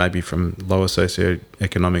anyway, maybe from lower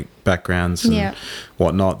socioeconomic backgrounds and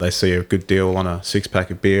whatnot. They see a good deal on a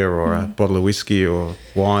 6-pack of beer or a bottle of whiskey or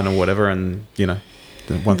wine or whatever, and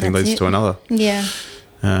one thing leads to another.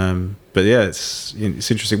 But it's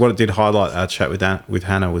interesting. What it did highlight, our chat with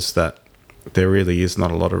Hannah, was that there really is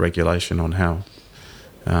not a lot of regulation on how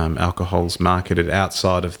alcohol's marketed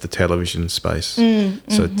outside of the television space.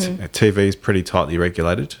 So TV is pretty tightly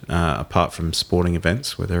regulated, apart from sporting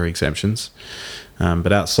events where there are exemptions.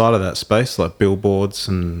 But outside of that space, like billboards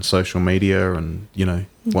and social media and,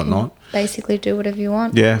 whatnot. Basically do whatever you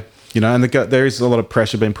want. Yeah. And there is a lot of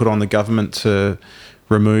pressure being put on the government to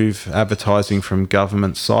remove advertising from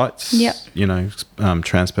government sites,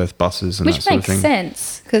 Transperth buses and that sort of thing. Which makes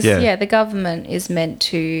sense because, the government is meant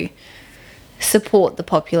to support the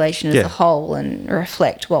population as a whole and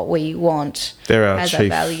reflect what we want as our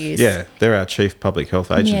values. Yeah, they're our chief public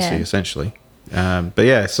health agency, essentially.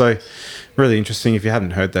 So really interesting. If you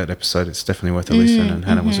haven't heard that episode, it's definitely worth a listen, and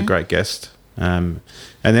Hannah was a great guest. And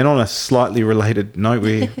then on a slightly related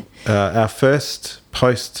note, our first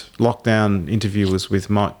post-lockdown interview was with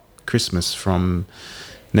Mike Christmas from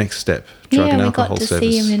Next Step Drug and Alcohol Service. We got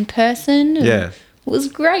to see him in person. It was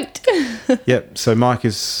great. Yep. So Mike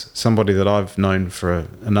is somebody that I've known for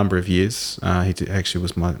a number of years. He actually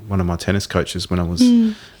was one of my tennis coaches when I was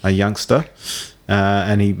a youngster.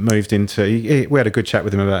 And he moved into... we had a good chat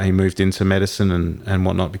with him about he moved into medicine and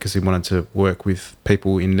whatnot because he wanted to work with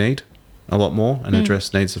people in need a lot more and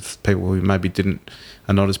address needs of people who maybe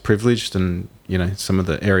are not as privileged, and some of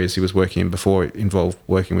the areas he was working in before involved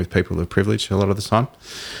working with people who are privileged a lot of the time.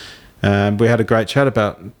 We had a great chat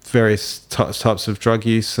about various types of drug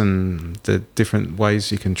use and the different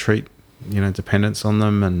ways you can treat dependence on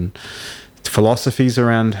them, and philosophies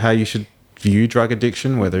around how you should view drug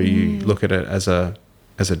addiction, whether you look at it as a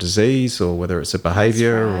disease or whether it's a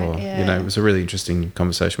behaviour, it was a really interesting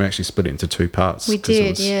conversation. We actually split it into 2 parts. We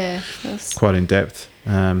did, it was quite in depth.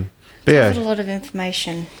 But a lot of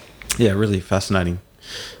information. Yeah, really fascinating.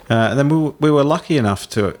 And then we were lucky enough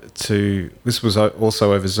to this was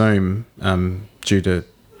also over Zoom due to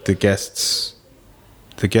the guests.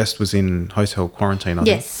 The guest was in hotel quarantine, I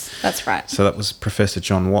think. Yes, that's right. So that was Professor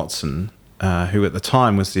John Watson, who at the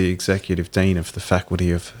time was the Executive Dean of the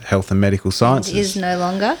Faculty of Health and Medical Sciences. And is no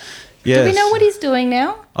longer? Yes. Do we know what he's doing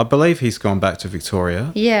now? I believe he's gone back to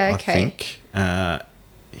Victoria. Yeah, okay. I think.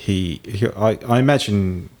 I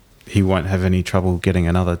imagine he won't have any trouble getting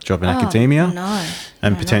another job in academia. No.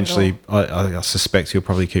 And potentially, I suspect he'll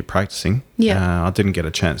probably keep practicing. Yeah. I didn't get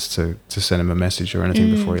a chance to send him a message or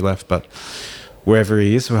anything before he left, but wherever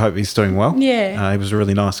he is, we hope he's doing well. Yeah. He was a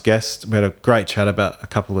really nice guest. We had a great chat about a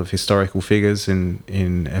couple of historical figures in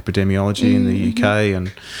epidemiology in the UK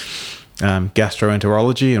and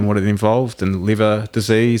gastroenterology and what it involved, and liver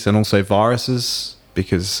disease and also viruses,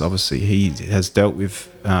 because obviously he has dealt with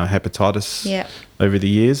hepatitis over the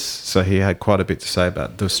years, so he had quite a bit to say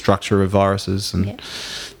about the structure of viruses and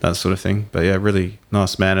that sort of thing. But really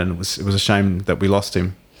nice man, and it was a shame that we lost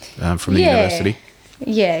him from the university.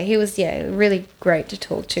 Yeah, he was, really great to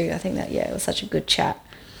talk to. I think that, it was such a good chat.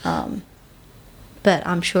 But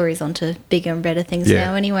I'm sure he's on to bigger and better things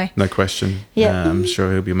now anyway. No question. Yeah. I'm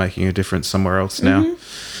sure he'll be making a difference somewhere else now.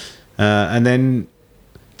 And then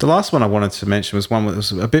the last one I wanted to mention was one that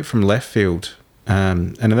was a bit from left field.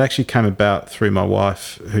 And it actually came about through my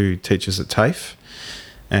wife, who teaches at TAFE.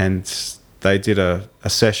 And they did a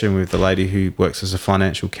session with the lady who works as a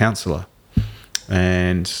financial counsellor.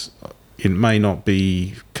 And it may not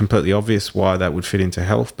be completely obvious why that would fit into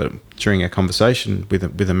health, but during our conversation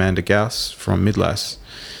with Amanda Gauss from Midlas,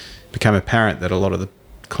 it became apparent that a lot of the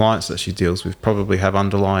clients that she deals with probably have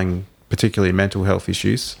underlying, particularly mental health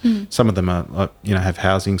issues. Some of them are, have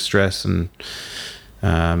housing stress and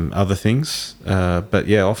other things, but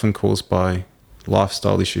often caused by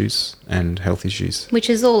lifestyle issues and health issues. Which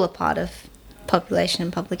is all a part of population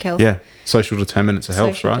and public health. Yeah, social determinants of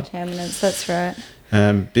health, right? Social determinants, that's right.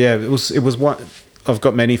 It was one. I've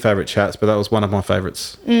got many favourite chats, but that was one of my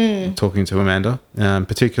favourites. Talking to Amanda,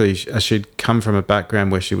 particularly as she'd come from a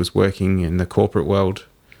background where she was working in the corporate world,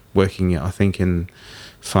 working I think in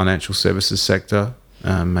financial services sector,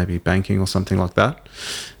 maybe banking or something like that,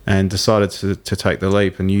 and decided to take the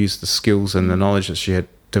leap and use the skills and the knowledge that she had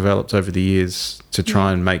developed over the years to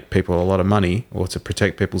try and make people a lot of money, or to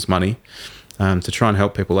protect people's money, to try and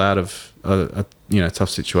help people out of tough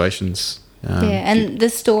situations. And the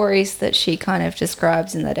stories that she kind of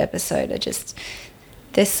describes in that episode are just,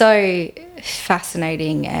 they're so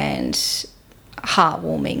fascinating and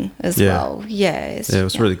heartwarming as well. Yeah, it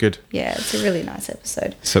was really good. Yeah, it's a really nice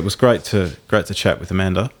episode. So it was great to chat with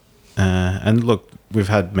Amanda. And look, we've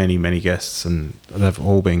had many guests, and they've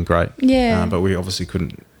all been great. Yeah. But we obviously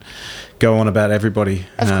couldn't go on about everybody.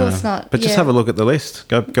 Of course not. But just have a look at the list.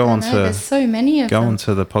 Go on to. There's so many of them. Go on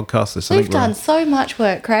to the podcast list. We've done so much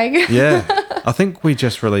work, Craig. Yeah, I think we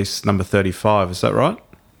just released number 35. Is that right?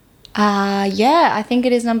 I think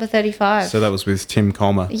it is number 35. So that was with Tim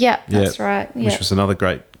Colmer. Yeah, that's right. Which was another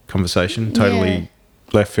great conversation. Totally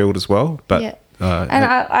left field as well, but. And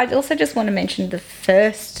I also just want to mention the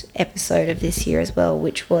first episode of this year as well,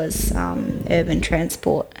 which was urban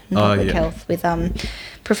transport and public health with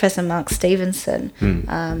Professor Mark Stevenson.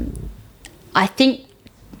 I think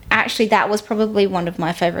actually that was probably one of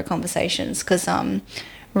my favourite conversations, because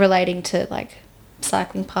relating to like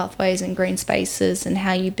cycling pathways and green spaces and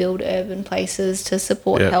how you build urban places to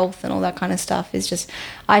support health and all that kind of stuff is just,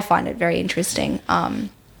 I find it very interesting.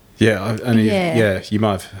 You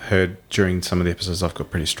might have heard during some of the episodes I've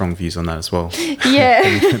got pretty strong views on that as well. Yeah.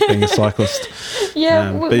 being a cyclist.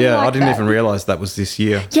 Yeah. I didn't even realise that was this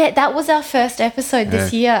year. Yeah, that was our first episode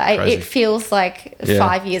this year. It feels like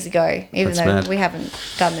 5 years ago, even though we haven't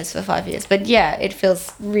done this for 5 years. But it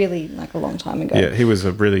feels really like a long time ago. Yeah, he was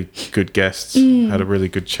a really good guest. Had a really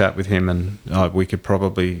good chat with him, and we could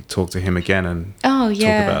probably talk to him again and talk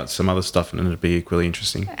about some other stuff, and it'd be equally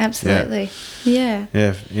interesting. Absolutely.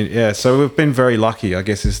 Yeah, so we've been very lucky, I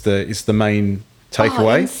guess, is the main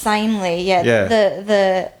takeaway. Insanely,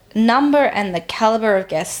 The number and the caliber of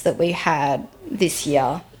guests that we had this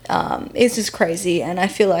year is just crazy, and I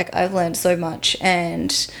feel like I've learned so much,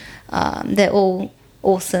 and they're all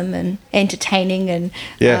awesome and entertaining, and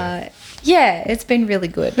it's been really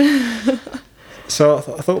good. So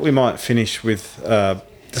I thought we might finish with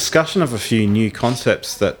discussion of a few new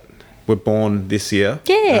concepts that were born this year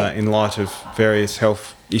in light of various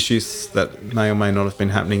health issues that may or may not have been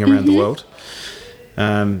happening around the world.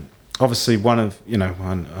 Obviously, one of,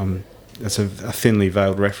 it's a thinly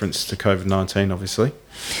veiled reference to COVID-19, obviously.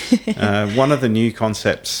 One of the new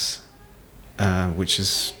concepts, which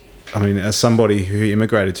is, as somebody who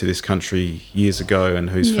immigrated to this country years ago and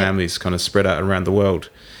whose family's kind of spread out around the world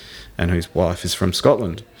and whose wife is from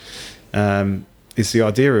Scotland, is the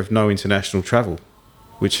idea of no international travel,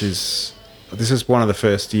 this is one of the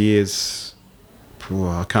first years.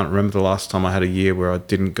 I can't remember the last time I had a year where I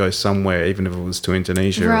didn't go somewhere, even if it was to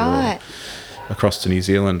Indonesia or across to New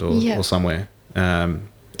Zealand or somewhere.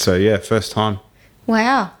 First time.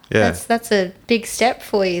 Wow. Yeah. That's a big step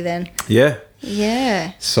for you then. Yeah.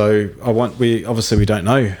 Yeah. So we don't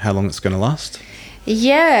know how long it's going to last.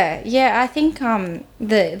 Yeah. I think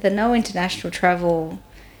the no international travel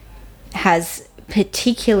has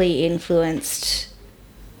particularly influenced,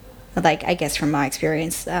 like, I guess from my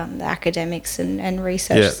experience, the academics and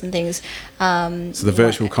researchers and things. So the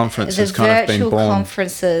virtual conference has kind of been born. Virtual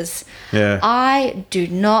conferences. Yeah. I do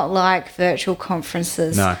not like virtual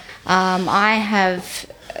conferences. No. I have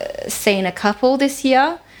seen a couple this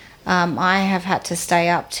year. I have had to stay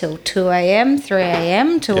up till 2 a.m., 3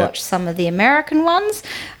 a.m. to watch some of the American ones.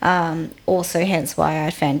 Also, hence why I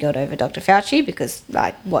fangirled over Dr. Fauci, because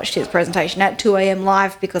I watched his presentation at 2 a.m.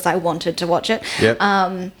 live because I wanted to watch it. Yep.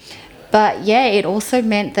 But yeah, it also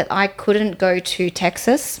meant that I couldn't go to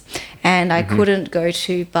Texas and I couldn't go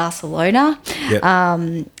to Barcelona. Yep.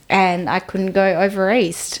 And I couldn't go over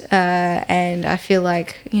east. And I feel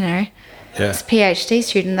like, as a PhD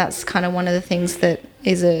student, that's kind of one of the things that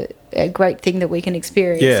is a great thing that we can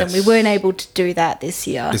experience. Yes. And we weren't able to do that this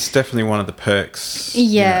year. It's definitely one of the perks.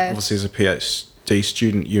 Yeah. Obviously, as a PhD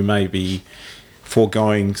student, you may be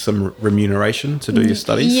foregoing some remuneration to do your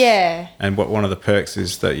studies. Yeah. And one of the perks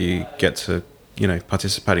is that you get to,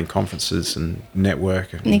 participate in conferences and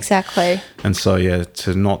network. Exactly. And so,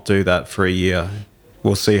 to not do that for a year,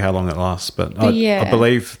 we'll see how long it lasts. But I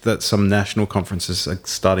believe that some national conferences are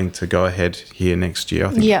starting to go ahead here next year. I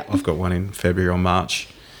think I've got one in February or March.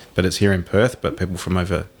 But it's here in Perth, but people from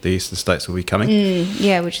over the eastern states will be coming.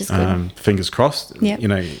 Which is good. Fingers crossed. Yep. All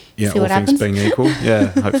things happens. being equal.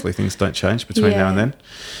 Hopefully things don't change between now and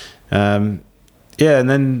then. And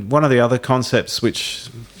then one of the other concepts which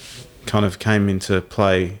kind of came into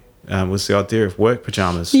play was the idea of work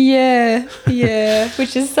pajamas. Yeah,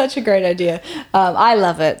 which is such a great idea. I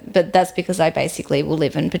love it, but that's because I basically will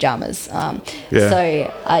live in pajamas.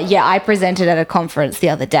 I presented at a conference the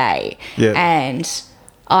other day, and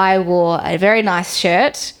I wore a very nice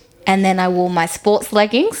shirt, and then I wore my sports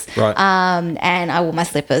leggings, and I wore my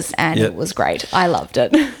slippers, and it was great. I loved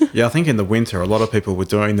it. I think in the winter, a lot of people were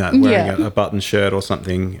doing that, wearing a button shirt or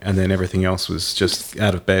something, and then everything else was just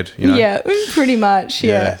out of bed, Yeah, pretty much,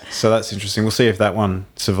 So that's interesting. We'll see if that one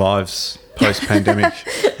survives post-pandemic.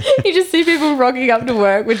 You just see people rocking up to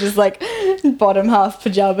work with just like bottom half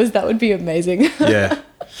pajamas. That would be amazing.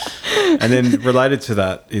 And then related to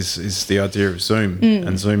that is the idea of Zoom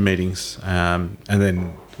and Zoom meetings, and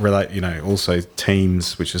then also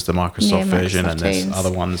Teams, which is the Microsoft version, and there's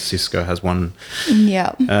other ones. Cisco has one.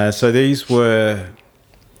 So these were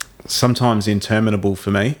sometimes interminable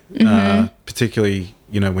for me, particularly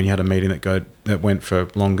when you had a meeting that went for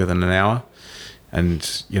longer than an hour. And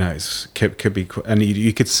could be, and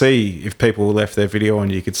you could see if people left their video on,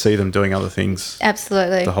 you could see them doing other things.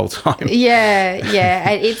 Absolutely, the whole time.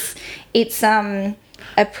 It's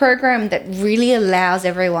a program that really allows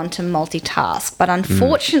everyone to multitask, but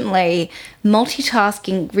unfortunately,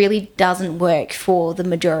 multitasking really doesn't work for the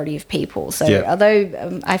majority of people. So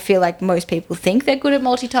although I feel like most people think they're good at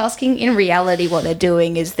multitasking, in reality what they're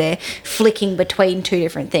doing is they're flicking between two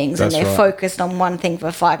different things. That's and they're right. focused on one thing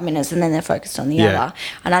for 5 minutes and then they're focused on the other.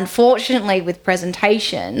 And unfortunately with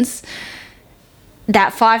presentations,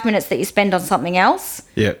 that 5 minutes that you spend on something else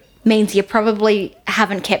means you probably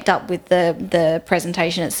haven't kept up with the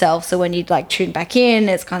presentation itself. So when you tune back in,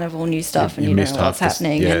 it's kind of all new stuff and you know what's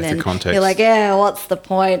happening. And then you're like, what's the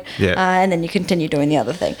point? And then you continue doing the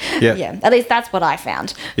other thing. At least that's what I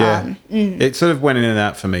found. It sort of went in and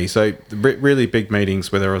out for me. So really big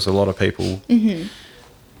meetings where there was a lot of people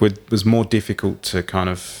was more difficult to kind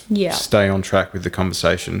of stay on track with the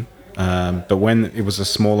conversation. But when it was a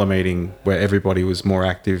smaller meeting where everybody was more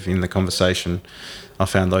active in the conversation, I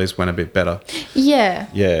found those went a bit better.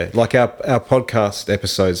 Like our podcast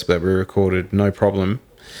episodes that we recorded, no problem.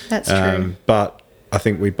 That's true. But I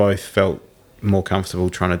think we both felt more comfortable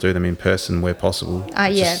trying to do them in person where possible.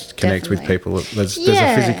 Just connect with people. There's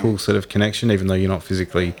a physical sort of connection, even though you're not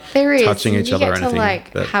physically touching each other or anything. You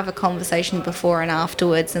get to have a conversation before and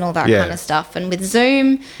afterwards and all that kind of stuff. And with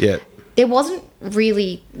Zoom, it wasn't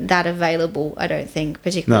really that available, I don't think,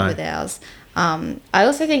 particularly with ours. I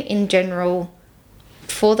also think in general,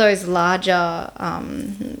 for those larger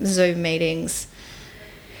Zoom meetings,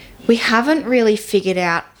 we haven't really figured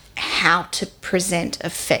out how to present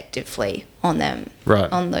effectively on them,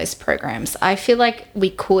 on those programs. I feel like we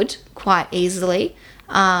could quite easily,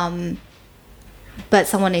 but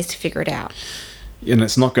someone needs to figure it out. And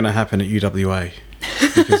it's not going to happen at UWA.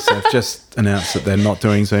 Because they've just announced that they're not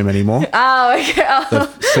doing Zoom anymore. Oh, okay.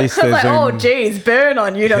 They've ceased their Zoom. Oh, geez, burn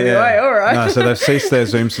on UWA. All right. No, so they've ceased their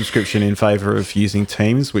Zoom subscription in favour of using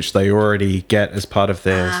Teams, which they already get as part of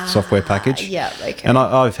their software package. Okay. And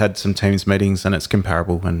I've had some Teams meetings, and it's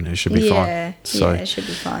comparable, and it should be fine. So, it should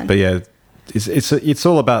be fine. But it's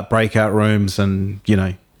all about breakout rooms and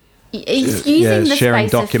it's using the sharing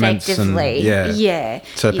space documents effectively. and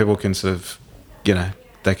so people can sort of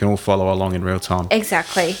they can all follow along in real time.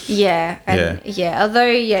 Exactly. Although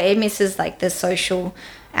it misses the social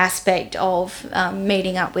aspect of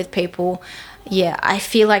meeting up with people. I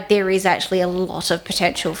feel like there is actually a lot of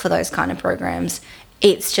potential for those kind of programs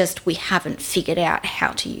It's just we haven't figured out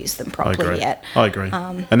how to use them properly yet. I agree.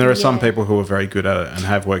 And there are some people who are very good at it and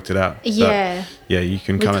have worked it out. Yeah. Yeah, you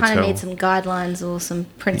can kind of tell. We kind of need some guidelines or some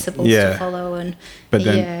principles to follow. But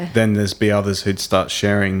then there's be others who'd start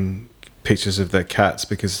sharing pictures of their cats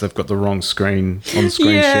because they've got the wrong screen on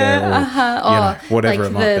screen share or whatever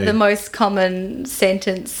it might be. The most common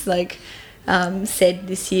sentence said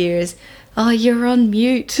this year is, "Oh, you're on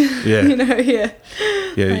mute." Yeah.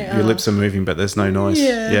 Yeah, your lips are moving, but there's no noise.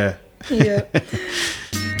 Yeah.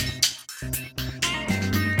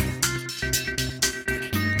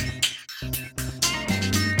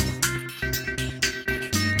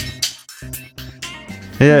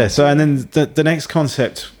 Yeah. So, and then the next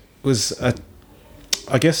concept was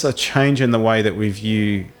I guess a change in the way that we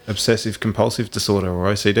view obsessive compulsive disorder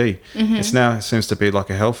or OCD. It now seems to be like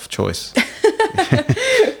a health choice.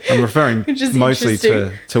 I'm referring mostly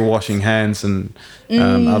to washing hands and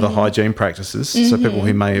other hygiene practices. So people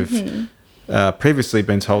who may have previously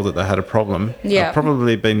been told that they had a problem are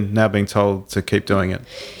probably now being told to keep doing it.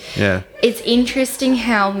 Yeah. It's interesting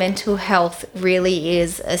how mental health really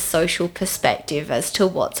is a social perspective as to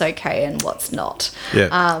what's okay and what's not.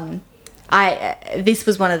 Yeah. This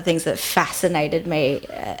was one of the things that fascinated me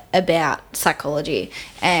about psychology,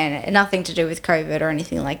 and nothing to do with COVID or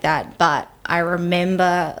anything like that, but I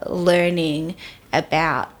remember learning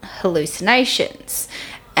about hallucinations,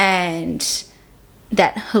 and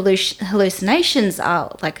that hallucinations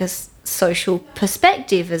are like a social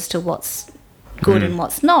perspective as to what's good and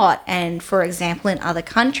what's not. And for example, in other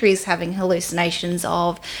countries, having hallucinations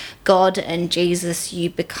of God and Jesus, you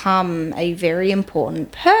become a very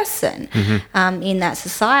important person in that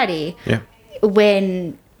society. Yeah.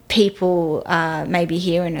 When people maybe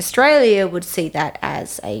here in Australia would see that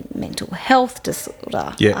as a mental health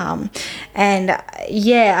disorder. Yeah.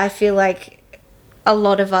 I feel like a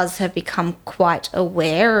lot of us have become quite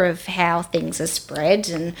aware of how things are spread,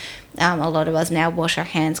 and a lot of us now wash our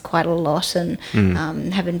hands quite a lot and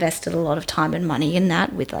have invested a lot of time and money in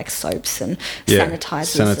that with like soaps and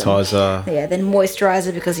sanitizers. Then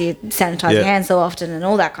moisturizer because you sanitize your hands so often and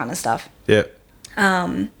all that kind of stuff. Yeah.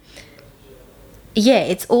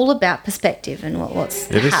 It's all about perspective and what's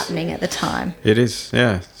happening at the time. It is,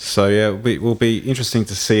 yeah. So, it will be interesting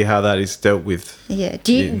to see how that is dealt with. Yeah.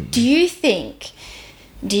 Do you think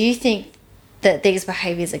that these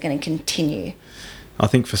behaviours are going to continue? I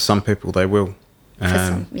think for some people they will.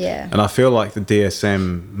 And I feel like the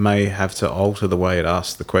DSM may have to alter the way it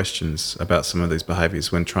asks the questions about some of these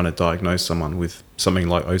behaviours when trying to diagnose someone with something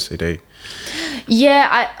like OCD.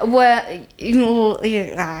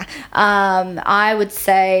 I would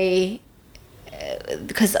say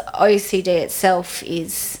because OCD itself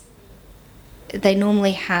they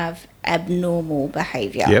normally have abnormal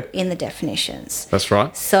behaviour in the definitions. That's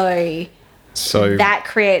right. So that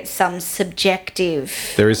creates some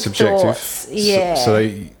subjective. There is subjective. Thoughts. Yeah. So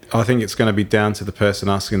I think it's going to be down to the person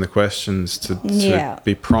asking the questions to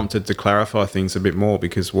be prompted to clarify things a bit more,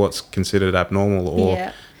 because what's considered abnormal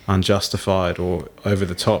or unjustified or over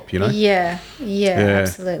the top, Yeah,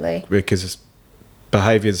 absolutely. Because it's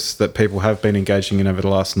behaviours that people have been engaging in over the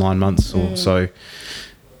last 9 months or so,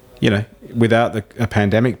 without a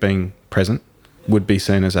pandemic being present, would be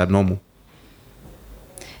seen as abnormal.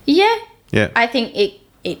 Yeah. Yeah. I think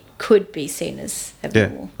it could be seen as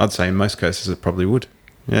abnormal. Yeah, I'd say in most cases it probably would.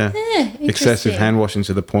 Yeah. Excessive hand washing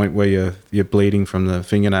to the point where you're bleeding from the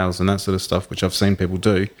fingernails and that sort of stuff, which I've seen people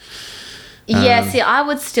do. I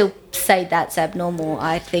would still say that's abnormal,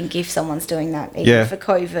 I think, if someone's doing that even for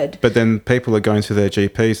COVID. But then people are going to their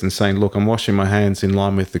GPs and saying, look, I'm washing my hands in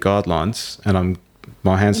line with the guidelines and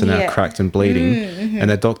my hands are now cracked and bleeding. And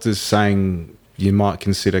their doctor's saying you might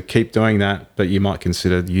keep doing that, but you might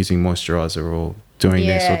consider using moisturiser or doing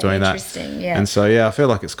this or doing that. Yeah. And so, I feel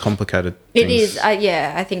like it's complicated. It is.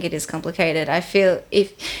 I think it is complicated. I feel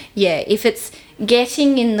if it's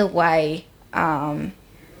getting in the way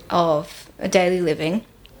of daily living,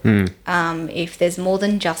 if there's more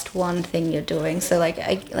than just one thing you're doing. So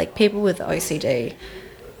like people with OCD,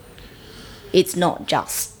 it's not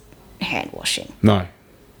just hand washing. No.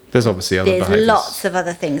 There's obviously other behaviours. There's lots of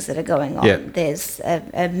other things that are going on. Yeah. There's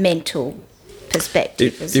a mental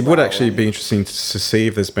perspective as well. It would actually be interesting to see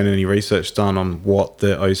if there's been any research done on what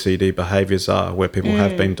the OCD behaviours are, where people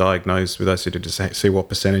have been diagnosed with OCD, to see what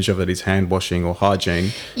percentage of it is hand washing or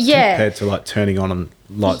hygiene compared to like turning on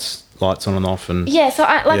lights on and off. And so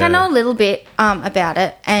I know a little bit about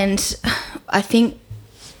it, and I think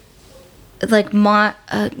like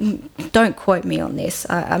don't quote me on this,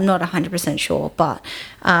 I'm not 100% sure, but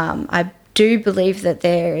I do believe that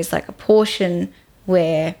there is like a portion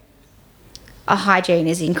where hygiene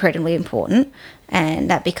is incredibly important, and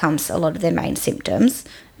that becomes a lot of their main symptoms,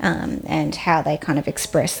 and how they kind of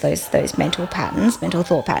express those mental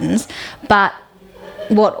thought patterns. But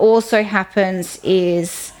what also happens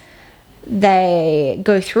is they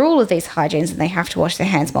go through all of these hygienes and they have to wash their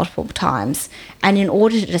hands multiple times. And in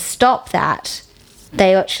order to stop that,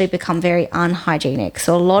 they actually become very unhygienic.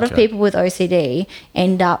 So a lot of people with OCD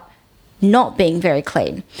end up not being very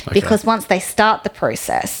clean because once they start the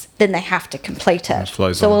process, then they have to complete it.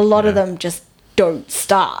 So a lot of them just don't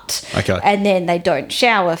start. And then they don't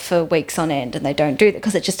shower for weeks on end, and they don't do that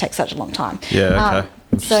because it just takes such a long time.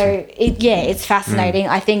 So it's fascinating.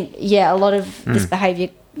 I think a lot of this behaviour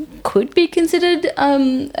could be considered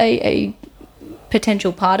a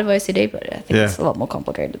potential part of OCD, but I think it's a lot more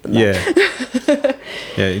complicated than that.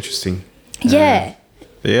 Interesting. It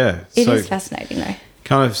so is fascinating though.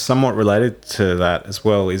 Kind of somewhat related to that as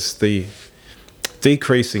well is the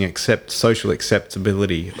decreasing social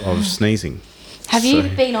acceptability of sneezing. Have you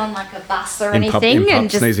been on like a bus or anything and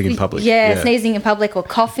just sneezing in public? Sneezing in public or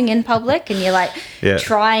coughing in public, and you're like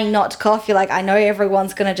trying not to cough. You're like, I know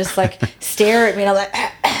everyone's gonna just like stare at me. And I'm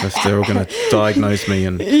like, they're all gonna diagnose me,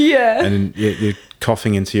 and and you're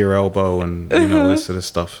coughing into your elbow and all this sort of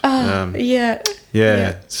stuff.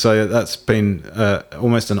 So that's been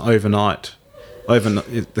almost an overnight.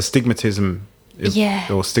 The stigmatism.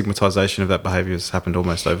 Or stigmatization of that behaviour has happened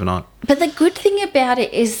almost overnight. But the good thing about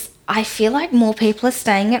it is I feel like more people are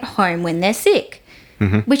staying at home when they're sick,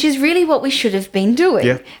 which is really what we should have been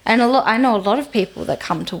doing. And I know a lot of people that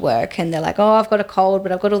come to work and they're like, oh, I've got a cold,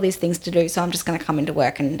 but I've got all these things to do, so I'm just going to come into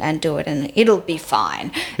work and do it, and it'll be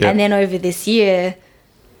fine. And then over this year,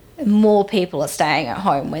 more people are staying at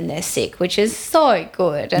home when they're sick, which is so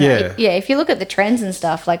good. And if you look at the trends and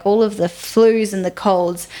stuff, like all of the flus and the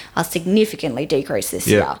colds are significantly decreased this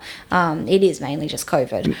year. It is mainly just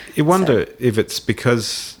COVID. You wonder if it's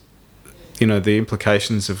because, the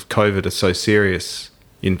implications of COVID are so serious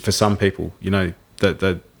for some people, that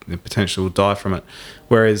the potential will die from it.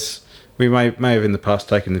 Whereas we may have in the past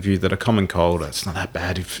taken the view that a common cold, it's not that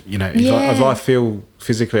bad. If I feel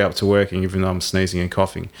physically up to working, even though I'm sneezing and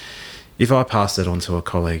coughing, if I pass that on to a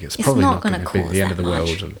colleague, it's probably not going to be the end of the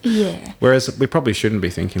world. Whereas we probably shouldn't be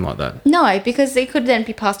thinking like that. No, because it could then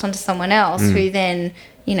be passed on to someone else who then,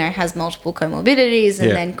 has multiple comorbidities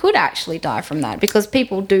and then could actually die from that, because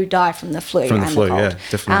people do die from the flu and the cold. Yeah,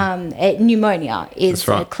 definitely. Pneumonia is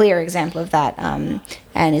a clear example of that,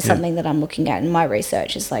 and is something that I'm looking at in my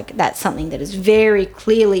research. Is like that's something that is very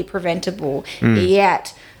clearly preventable,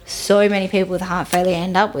 yet so many people with heart failure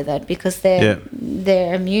end up with it because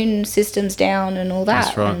their immune system's down and all that.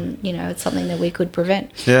 That's right. And it's something that we could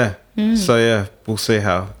prevent. So we'll see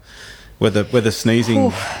whether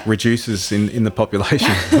sneezing reduces in the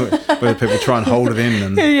population, whether people try and hold it in,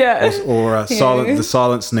 and or the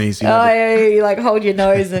silent sneeze. You like hold your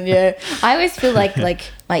nose and I always feel like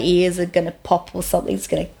my ears are gonna pop or something's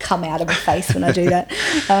gonna come out of my face when I do that.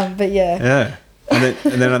 And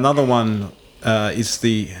then another one is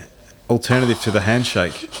the alternative to the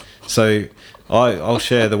handshake. So I'll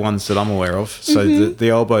share the ones that I'm aware of. So the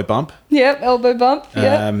elbow bump. Elbow bump.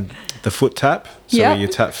 The foot tap. So where you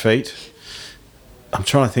tap feet. I'm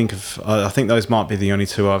trying to think of. I think those might be the only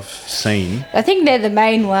two I've seen. I think they're the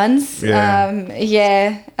main ones. I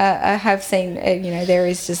have seen. There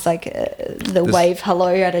is just like the wave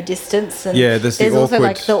hello at a distance, and there's also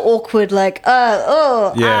like the awkward what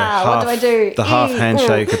do I do? The half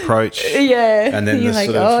handshake approach. And then the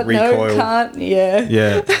sort of recoil. No, can't.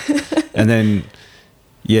 And then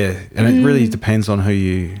and it really depends on who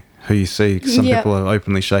you see. Some people are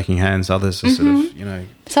openly shaking hands, others are sort of,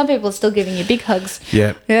 Some people are still giving you big hugs.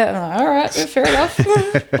 Yeah. All right, fair enough.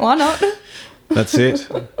 Why not? That's it.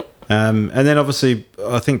 And then obviously,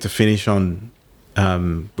 I think to finish on,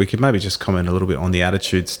 we could maybe just comment a little bit on the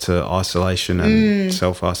attitudes to isolation and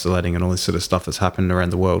self-isolating and all this sort of stuff that's happened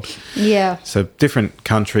around the world. Yeah. So different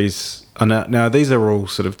countries, now these are all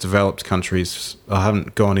sort of developed countries. I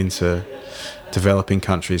haven't gone into developing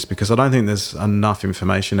countries because I don't think there's enough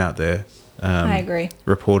information out there I agree.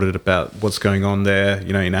 Reported about what's going on there,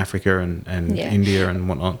 in Africa and India and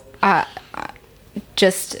whatnot.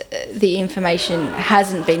 Just the information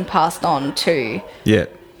hasn't been passed on to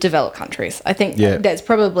developed countries. I think there's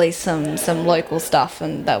probably some local stuff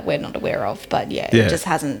and that we're not aware of, but it just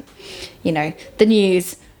hasn't, the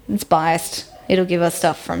news, it's biased. It'll give us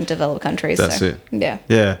stuff from developed countries. That's it. Yeah.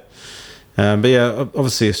 Yeah.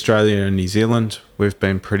 Obviously Australia and New Zealand, we've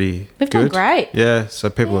been pretty good. We've done great. Yeah, so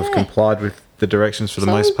people have complied with the directions for the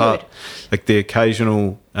most part. Like the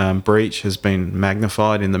occasional breach has been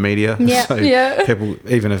magnified in the media. Yeah, so people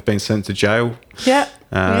even have been sent to jail. Yeah,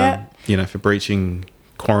 for breaching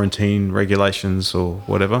quarantine regulations or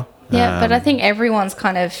whatever. Yeah, but I think everyone's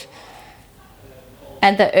kind of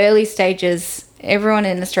at the early stages. Everyone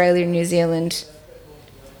in Australia and New Zealand,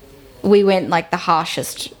 we went like the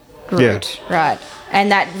harshest route, right?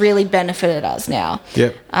 And that really benefited us now.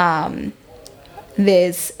 Yep.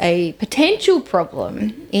 There's a potential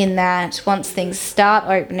problem in that once things start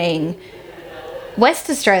opening, West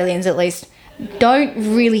Australians at least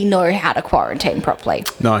don't really know how to quarantine properly.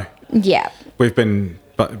 No. Yeah. We've been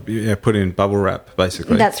put in bubble wrap,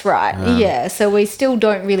 basically. That's right. So we still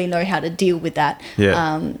don't really know how to deal with that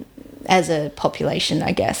as a population,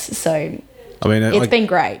 I guess. So I mean, it's been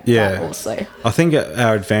great. Yeah. But also, I think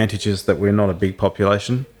our advantage is that we're not a big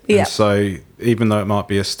population. Yeah. And so even though it might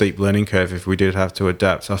be a steep learning curve if we did have to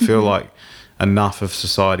adapt, I feel like enough of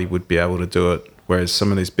society would be able to do it. Whereas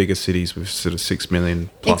some of these bigger cities with sort of 6 million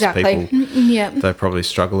plus people, they probably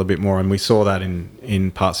struggle a bit more. And we saw that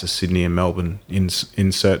in parts of Sydney and Melbourne in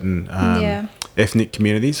certain ethnic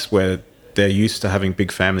communities where they're used to having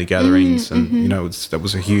big family gatherings, and that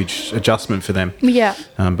was a huge adjustment for them. Yeah.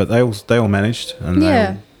 But they all managed, and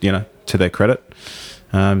they all, to their credit.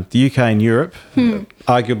 The UK and Europe,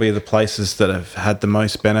 arguably the places that have had the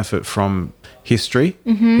most benefit from history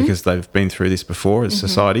because they've been through this before as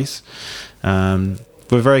societies. We're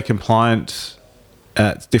very compliant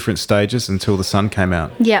at different stages until the sun came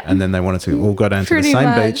out. Yeah. And then they wanted to all go down to the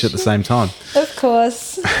same beach at the same time. Of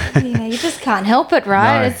course. You just can't help it,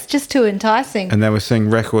 right? No. It's just too enticing. And they were seeing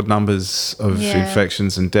record numbers of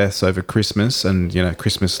infections and deaths over Christmas and,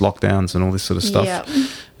 Christmas lockdowns and all this sort of stuff. Yeah.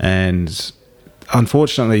 And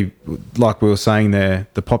unfortunately, like we were saying there,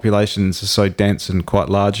 the populations are so dense and quite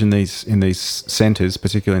large in these centres,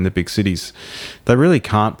 particularly in the big cities. They really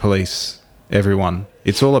can't police everyone.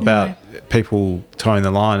 It's all about people towing the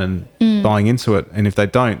line and buying into it. And if they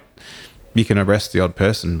don't, you can arrest the odd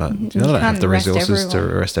person, but they don't have the resources to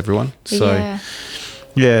arrest everyone. So,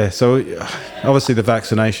 so obviously the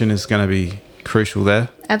vaccination is going to be crucial there.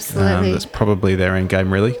 Absolutely. That's probably their end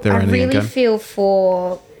game, really. I really feel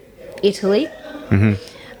for Italy.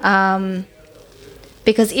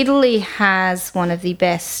 Because Italy has one of the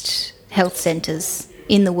best health centres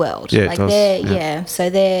in the world. Yeah, it does. So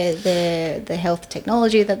the health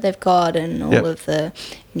technology that they've got and all of the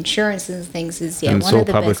insurance and things is and one of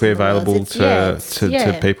the publicly best available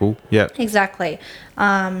to people. Yeah, exactly.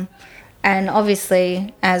 And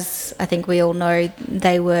obviously, as I think we all know,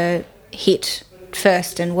 they were hit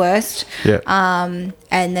first and worst. Yeah. And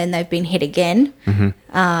then they've been hit again.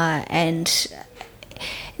 And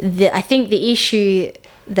I think the issue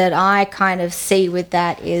that I kind of see with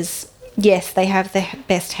that is, yes, they have the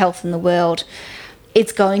best health in the world.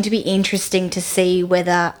 It's going to be interesting to see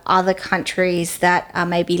whether other countries that are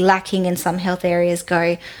maybe lacking in some health areas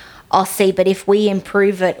go, I'll see, but if we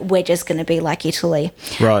improve it, we're just going to be like Italy.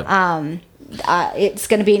 Right. It's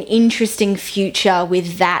going to be an interesting future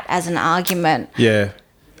with that as an argument. Yeah.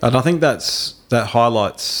 And I think that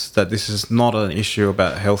highlights that this is not an issue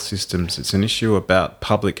about health systems. It's an issue about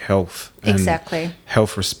public health and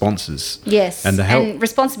health responses. Yes, and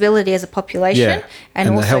responsibility as a population, and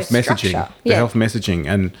also the health structure. Messaging. The health messaging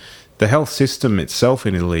and the health system itself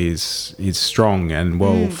in Italy is strong and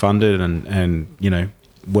well funded and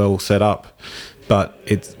well set up, but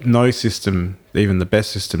it's no system, even the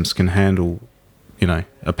best systems, can handle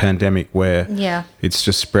a pandemic where it's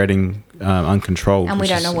just spreading uncontrolled. And we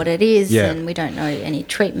don't know what it is, and we don't know any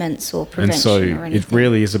treatments or prevention or anything. It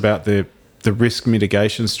really is about the risk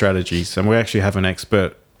mitigation strategies. And we actually have an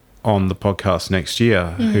expert on the podcast next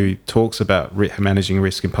year who talks about managing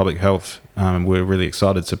risk in public health. We're really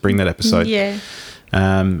excited to bring that episode. Yeah.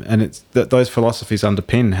 And it's those philosophies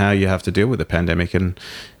underpin how you have to deal with a pandemic. And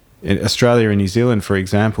in Australia and New Zealand, for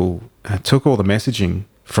example, took all the messaging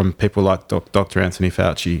from people like Dr. Anthony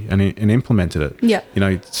Fauci and implemented it. Yeah.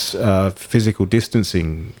 Physical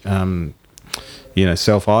distancing,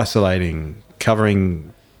 self-isolating,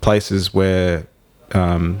 covering places where,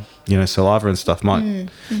 saliva and stuff might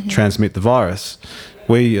transmit the virus.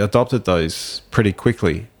 We adopted those pretty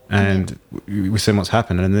quickly and we've seen what's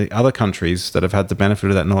happened. And the other countries that have had the benefit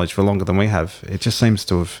of that knowledge for longer than we have, it just seems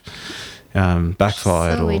to have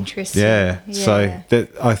backfired. So interesting. So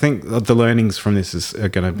I think the learnings from this are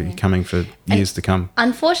going to be coming for years to come.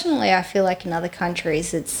 Unfortunately, I feel like in other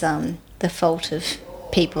countries it's the fault of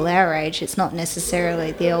people our age. It's not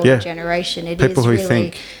necessarily the older generation. It people is who really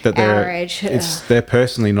think that our age. they're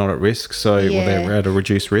personally not at risk, so or they're at a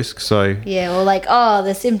reduced risk. So or like, oh,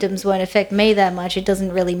 the symptoms won't affect me that much. It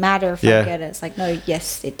doesn't really matter if I get it. It's like, no,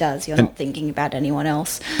 yes, it does. You're not thinking about anyone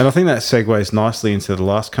else. And I think that segues nicely into the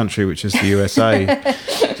last country, which is the USA,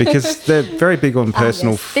 because they're very big on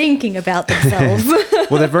personal thinking about themselves.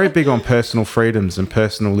 Well, they're very big on personal freedoms and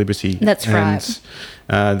personal liberty. That's right.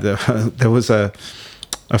 There was a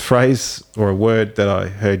phrase or a word that I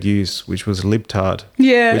heard used, which was libtard.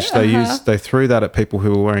 Yeah. Which they used. They threw that at people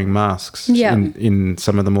who were wearing masks in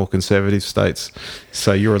some of the more conservative states.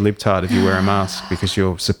 So you're a libtard if you wear a mask because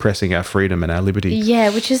you're suppressing our freedom and our liberty. Yeah,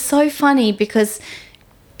 which is so funny because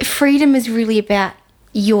freedom is really about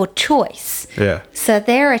your choice. Yeah. So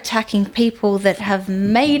they're attacking people that have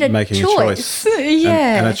made a choice.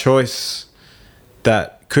 And a choice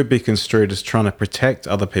that could be construed as trying to protect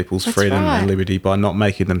other people's freedom and liberty by not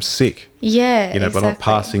making them sick. Yeah, by not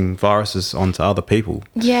passing viruses on to other people.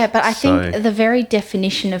 Yeah, but I think the very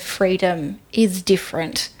definition of freedom is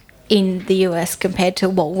different in the US compared to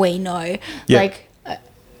what we know. Yeah. Like,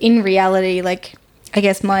 in reality, like, I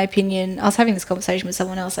guess my opinion, I was having this conversation with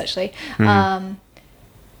someone else actually.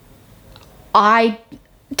 I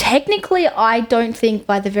don't think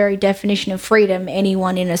by the very definition of freedom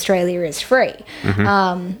anyone in Australia is free.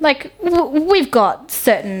 We've got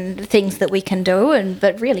certain things that we can do,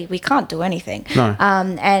 but really we can't do anything. No.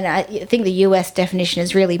 And I think the US definition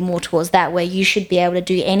is really more towards that, where you should be able to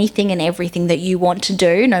do anything and everything that you want to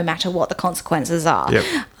do, no matter what the consequences are.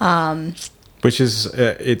 Yep. Which is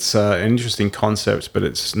it's an interesting concept, but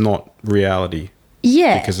it's not reality.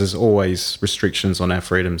 Yeah. Because there's always restrictions on our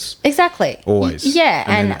freedoms. Exactly. Always. Yeah.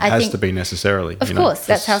 And I think it has to be necessarily. Of course,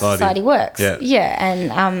 that's how society works. Yeah. Yeah.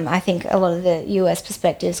 And I think a lot of the US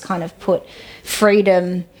perspectives kind of put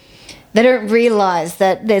freedom, they don't realise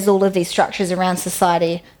that there's all of these structures around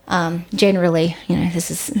society. Generally,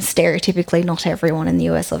 this is stereotypically not everyone in the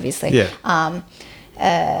US, obviously. Yeah.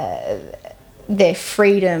 Their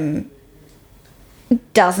freedom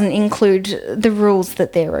doesn't include the rules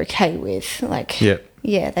that they're okay with. Like,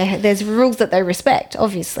 there's rules that they respect,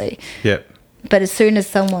 obviously. Yep. But as soon as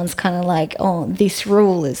someone's kind of like, oh, this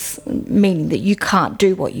rule is meaning that you can't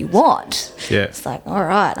do what you want. Yeah. It's like, all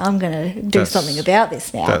right, I'm going to do something about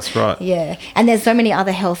this now. That's right. Yeah. And there's so many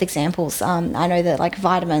other health examples. I know that like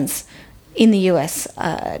vitamins in the US,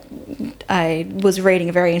 I was reading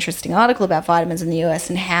a very interesting article about vitamins in the US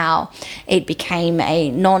and how it became a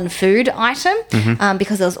non-food item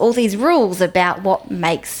because there was all these rules about what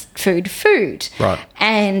makes food. Right.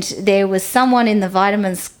 And there was someone in the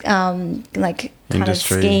vitamins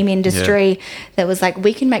scheme industry that was like,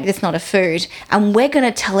 we can make this not a food, and we're going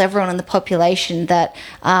to tell everyone in the population that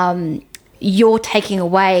you're taking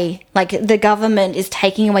away, like the government is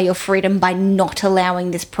taking away your freedom by not allowing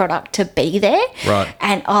this product to be there. Right.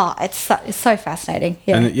 And it's so fascinating.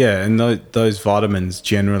 Yeah. And those vitamins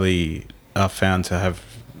generally are found to have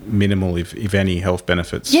minimal, if any, health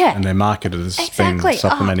benefits. Yeah. And they're marketed as being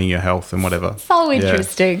supplementing your health and whatever. So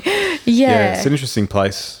interesting. Yeah, it's an interesting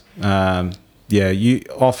place. You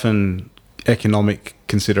often economic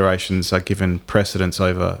considerations are given precedence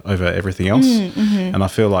over everything else. And I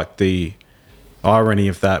feel like the irony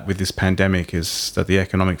of that with this pandemic is that the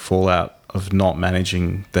economic fallout of not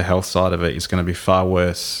managing the health side of it is going to be far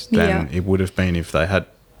worse than it would have been if they had,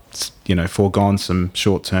 foregone some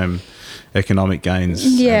short-term economic gains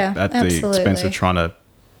at the expense of trying to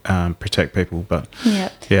protect people. But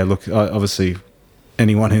look, obviously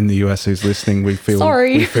anyone in the US who's listening, we feel for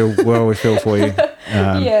you.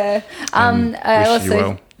 I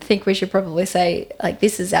also think we should probably say, like,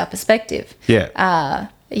 this is our perspective.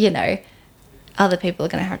 Other people are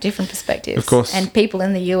going to have different perspectives. Of course. And people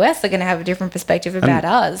in the US are going to have a different perspective about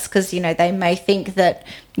us because, they may think that,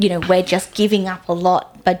 we're just giving up a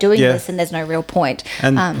lot by doing this and there's no real point.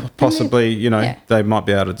 And possibly, they might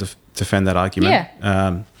be able to defend that argument.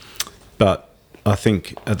 But I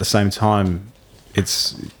think at the same time,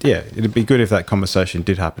 it'd be good if that conversation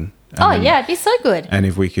did happen. It'd be so good. And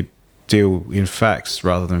if we could deal in facts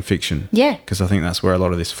rather than fiction. Yeah. Because I think that's where a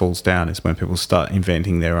lot of this falls down, is when people start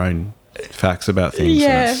inventing their own facts about things.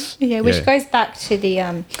 Which goes back to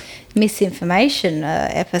the misinformation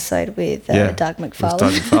episode with Doug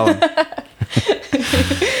McFarlane.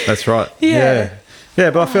 That's right. Yeah,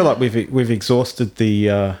 but I feel like we've exhausted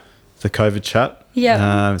the COVID chat.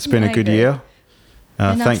 It's been a good year.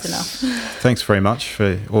 Thanks very much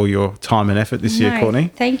for all your time and effort this year, Courtney.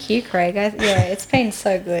 Thank you, Craig. It's been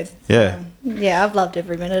so good. I've loved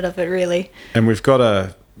every minute of it, really. And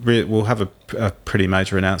we'll have a pretty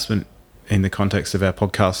major announcement in the context of our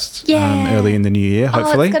podcast Yeah. early in the new year,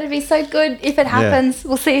 hopefully. Oh, it's going to be so good if it happens.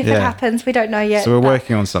 We'll see if it happens. We don't know yet. So we're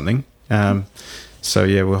working on something. So,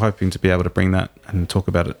 yeah, we're hoping to be able to bring that and talk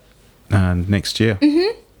about it next year.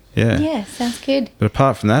 Mm-hmm. Yeah. Yeah, sounds good. But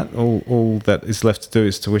apart from that, all that is left to do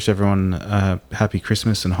is to wish everyone a happy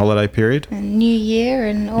Christmas and holiday period. And New Year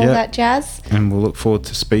and all that jazz. And we'll look forward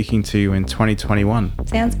to speaking to you in 2021.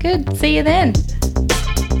 Sounds good. See you then.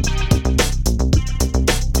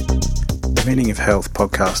 The Meaning of Health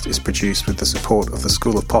podcast is produced with the support of the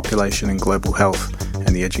School of Population and Global Health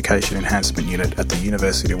and the Education Enhancement Unit at the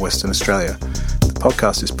University of Western Australia. The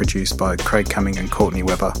podcast is produced by Craig Cumming and Courtney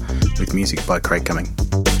Webber, with music by Craig Cumming.